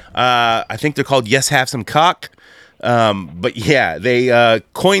again, I think they're called Yes Have Some Cock. But yeah, they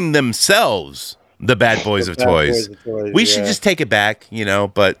coined themselves the bad boys of toys. We should just take it back,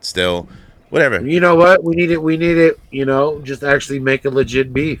 but still, whatever. You know what? We need it, just actually make a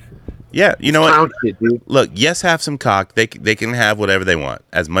legit beef. Yeah, you know what? It, dude. Look, Yes Have Some Cock. They can have whatever they want,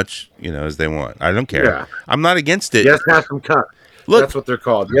 as much as they want. I don't care. Yeah. I'm not against it. Yes Have Some Cock. Look, that's what they're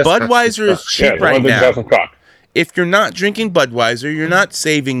called. Yes, Budweiser is cheap right now. If you're not drinking Budweiser, you're not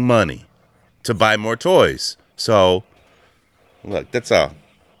saving money to buy more toys. So, look, that's all.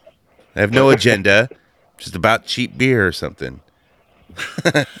 I have no agenda. Just about cheap beer or something.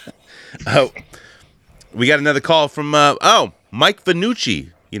 Oh, we got another call from Mike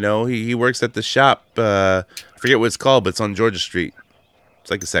Vanucci. He works at the shop. I forget what it's called, but it's on Georgia Street.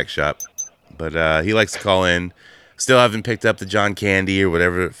 It's like a sex shop. But he likes to call in. Still haven't picked up the John Candy or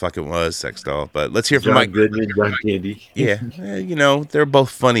whatever the fuck it was, sex doll. But let's hear from Mike. Goodman, John Candy. Yeah, they're both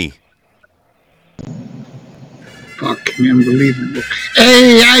funny. Fucking unbelievable.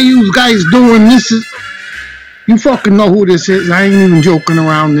 Hey, how you guys doing? You fucking know who this is. I ain't even joking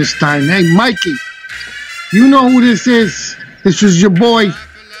around this time. Hey, Mikey, you know who this is. This is your boy.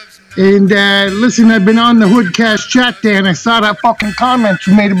 And listen, I've been on the Hoodcast chat there, and I saw that fucking comment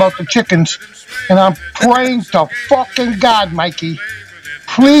you made about the chickens. And I'm praying to fucking God, Mikey.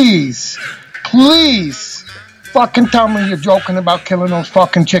 Please, fucking tell me you're joking about killing those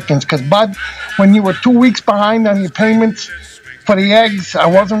fucking chickens. Because, Bud, when you were 2 weeks behind on your payments for the eggs, I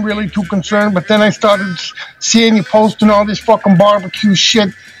wasn't really too concerned. But then I started seeing you posting all this fucking barbecue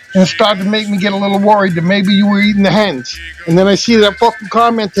shit. And it started to make me get a little worried that maybe you were eating the hens. And then I see that fucking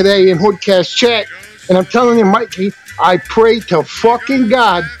comment today in Hoodcast chat. And I'm telling you, Mikey, I pray to fucking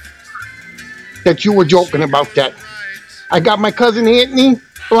God that you were joking about that. I got my cousin Anthony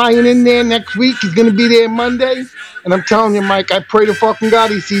flying in there next week. He's going to be there Monday. And I'm telling you, Mike, I pray to fucking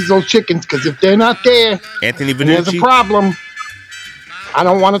God he sees those chickens. Because if they're not there, Anthony Vanucci, there's a problem. I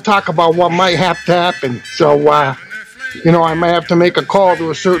don't want to talk about what might have to happen. So, I might have to make a call to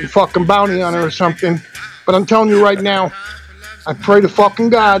a certain fucking bounty hunter or something. But I'm telling you right now, I pray to fucking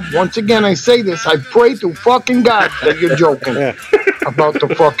God. Once again, I say this. I pray to fucking God that you're joking about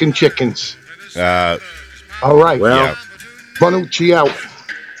the fucking chickens. All right. Well, yeah. Bonucci out.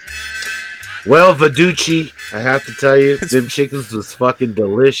 Well, Vaducci, I have to tell you, them chickens was fucking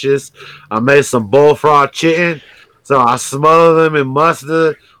delicious. I made some bullfrog chicken, so I smothered them in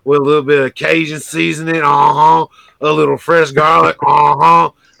mustard with a little bit of Cajun seasoning, a little fresh garlic, I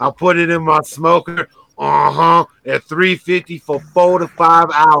put it in my smoker, at 350 for 4 to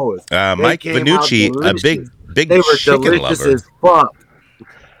 5 hours. They Mike came out Vanucci, a delicious. big They were chicken delicious lover. as fuck.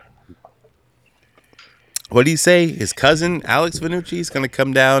 What do you say? His cousin Alex Vanucci is going to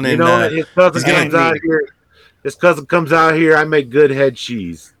come down and You know what? His cousin comes out here. His cousin comes out here. I make good head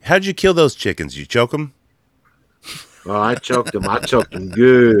cheese. How'd you kill those chickens? You choke them? Oh, I choked him. I choked him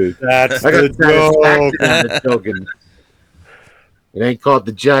good. That's I got the satisfaction out of choking. It ain't called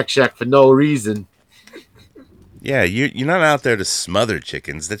the Jack Shack for no reason. Yeah, you're not out there to smother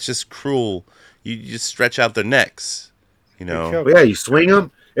chickens. That's just cruel. You just stretch out their necks. You know. Well, yeah, you swing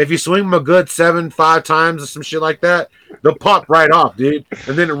them. If you swing them a good 5 times or some shit like that, they'll pop right off, dude.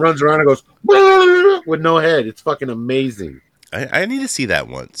 And then it runs around and goes with no head. It's fucking amazing. I need to see that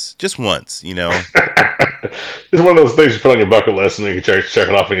once. Just once, you know. It's one of those things you put on your bucket list and then you can check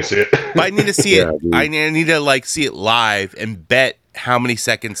it off when you see it. But I need to see it. I need to see it live and bet how many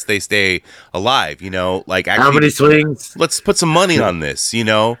seconds they stay alive, you know, like actually, how many swings. Let's put some money on this, you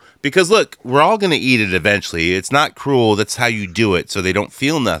know, because look, we're all going to eat it eventually. It's not cruel. That's how you do it. So they don't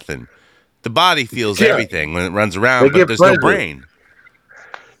feel nothing. The body feels everything when it runs around, but there's no brain.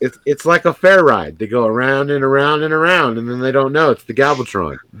 It's like a fair ride. They go around and around and around, and then they don't know it's the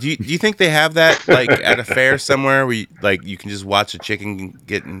Galvatron. Do you think they have that like at a fair somewhere where you can just watch a chicken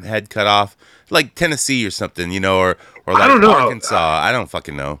getting head cut off, like Tennessee or something, you know, or like I don't know. Arkansas? I don't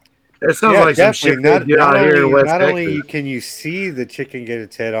fucking know. It sounds like some shit they do out here in West Not Texas. only can you see the chicken get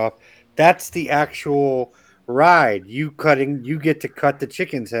its head off, that's the actual ride. You get to cut the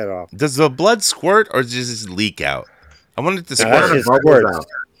chicken's head off. Does the blood squirt or does it just leak out? I wanted to squirt. squirt. Out.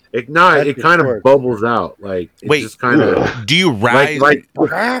 It kind of bubbles out. Like it just kind of. Do you rise?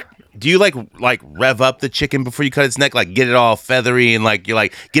 Do you like rev up the chicken before you cut its neck? Like get it all feathery and like you're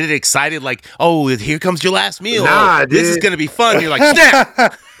like get it excited? Like, oh, here comes your last meal. Nah, this is gonna be fun. You're like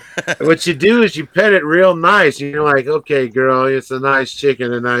snap. What you do is you pet it real nice. You're like, okay, girl, it's a nice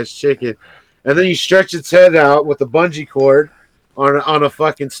chicken, and then you stretch its head out with a bungee cord on a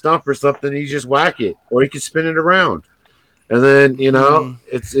fucking stump or something. And you just whack it, or you can spin it around. And then, you know,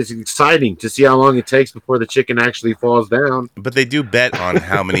 it's exciting to see how long it takes before the chicken actually falls down. But they do bet on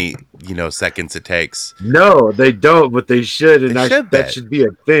how many, seconds it takes. No, they don't, but they should. And that should be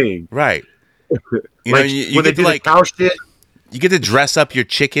a thing. Right. You like, know, you when get they do to like cow shit. You get to dress up your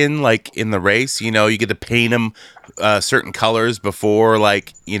chicken like in the race. You know, you get to paint them certain colors before,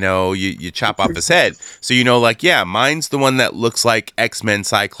 like, you chop off his head. So, mine's the one that looks like X-Men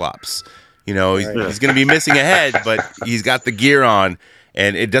Cyclops. He's going to be missing a head, but he's got the gear on,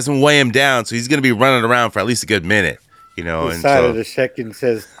 and it doesn't weigh him down, so he's going to be running around for at least a good minute. The side of the chicken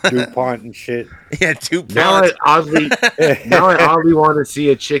says DuPont and shit. Yeah, DuPont. Now I oddly want to see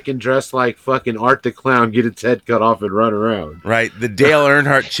a chicken dressed like fucking Art the Clown get its head cut off and run around. Right. The Dale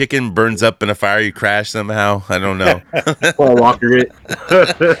Earnhardt chicken burns up in a fiery crash somehow. I don't know. Paul Walker it.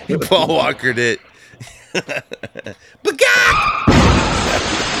 Paul Walkered it.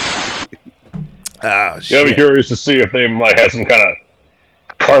 Oh, shit. Yeah, I'd be curious to see if they might have some kind of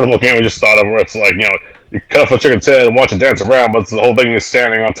carnival game we just thought of where it's like, you cut off a chicken's head and watch it dance around, but the whole thing is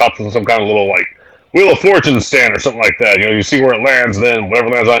standing on top of some kind of little, like, Wheel of Fortune stand or something like that. You see where it lands, then whatever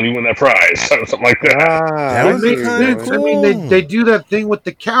lands on you win that prize. Something like that. That would be kind of cool. I mean, they do that thing with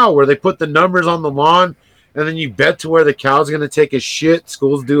the cow where they put the numbers on the lawn, and then you bet to where the cow's going to take a shit.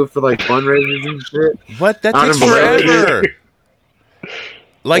 Schools do it for, like, fundraisers and shit. What? That takes forever.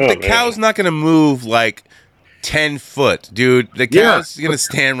 Like, the cow's not going to move, like, 10 foot, dude. The cow's going to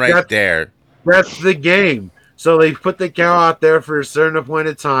stand right there. That's the game. So they put the cow out there for a certain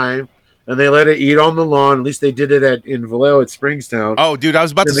appointed time, and they let it eat on the lawn. At least they did it in Vallejo at Springstown. Oh, dude, I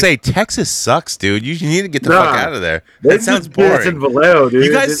was about to say, Texas sucks, dude. You need to get the fuck out of there. That sounds boring. In Vallejo, dude.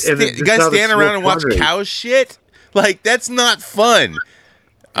 You guys stand around and watch cow shit? Like, that's not fun.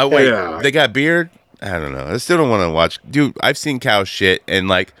 Oh, wait, they got beard? I don't know. I still don't want to watch. Dude, I've seen cow shit, and,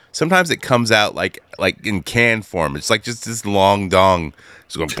 like, sometimes it comes out, like in can form. It's like just this long dong.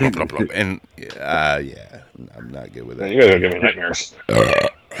 It's going plop, plop, plop. And, yeah, I'm not good with that. You guys are giving me nightmares.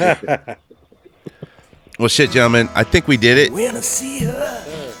 Well, shit, gentlemen, I think we did it. When I see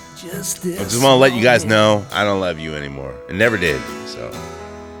her, I just want to let you guys know I don't love you anymore. I never did, so.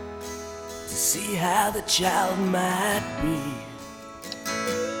 To see how the child might be.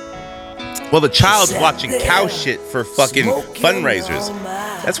 Well, the child's watching cow shit for fucking fundraisers.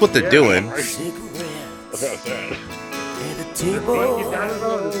 That's what they're doing. That's how sad.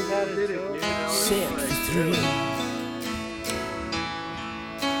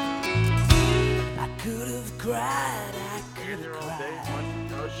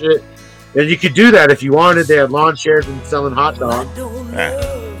 Shit. And you could do that if you wanted. They had lawn chairs and selling hot dogs. All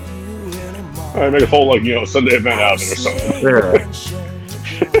right, make a whole Sunday event out of it or something. Yeah.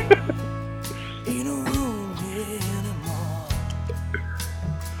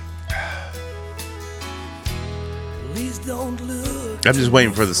 I'm just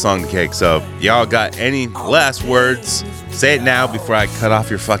waiting for the song to kick. So, y'all got any last words? Say it now before I cut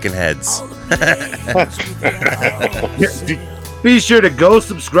off your fucking heads. Be sure to go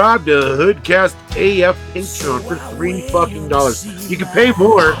subscribe to Hoodcast AF Patreon for $3 You can pay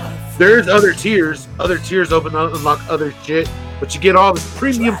more. There's other tiers. Other tiers open up, unlock other shit. But you get all this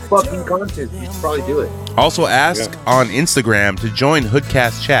premium fucking content. You should probably do it. Also, ask on Instagram to join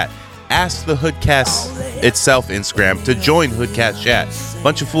Hoodcast Chat. Ask the Hoodcast itself Instagram to join Hoodcast Chat.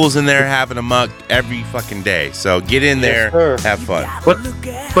 Bunch of fools in there having a mug every fucking day. So get in there, have fun.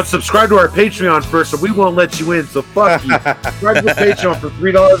 But subscribe to our Patreon first, or we won't let you in. So fuck you. Subscribe to the Patreon for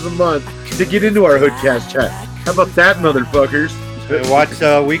 $3 a month to get into our Hoodcast Chat. How about that, motherfuckers? And watch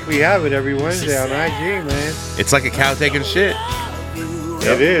Weekly Habit every Wednesday on IG, man. It's like a cow taking shit.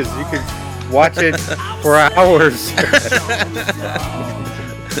 It is. You can watch it for hours.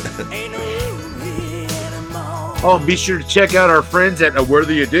 Oh, and be sure to check out our friends at A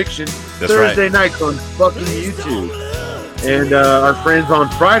Worthy Addiction Thursday nights on fucking YouTube. And our friends on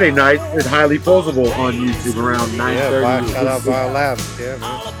Friday nights at Highly Posable on YouTube around 9:30. Shout out Bio Labs. Yeah,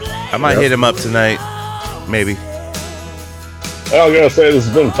 man. I might hit him up tonight. Maybe. Well, I gotta say, this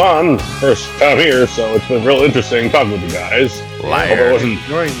has been fun. First time here, so it's been real interesting talking with you guys. Liar. Hope I wasn't,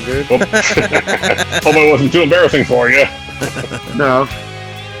 hope I wasn't too embarrassing for you. No.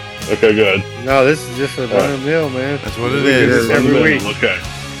 Okay, good. No, this is just a run-of-the-mill, man. That's what it is. Every week. Okay.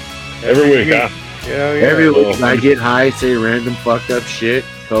 Every week, huh? Yeah, yeah. Every week I get high, say random fucked up shit.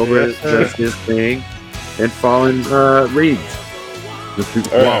 Cobra does his thing, and Fallen reads. All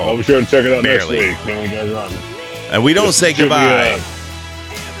right, I'll be sure to check it out next week when we guys run. And we don't say goodbye.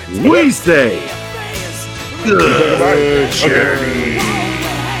 We say good journey.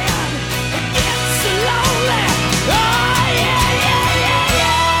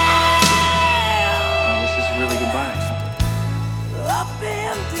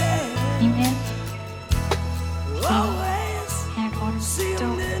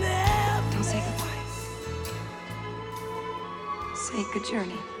 Good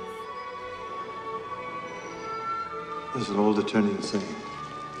journey. There's an old Eternian saying: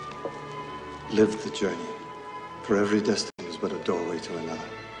 live the journey, for every destiny is but a doorway to another.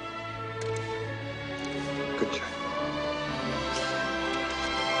 Good journey.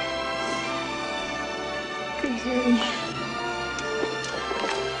 Good journey.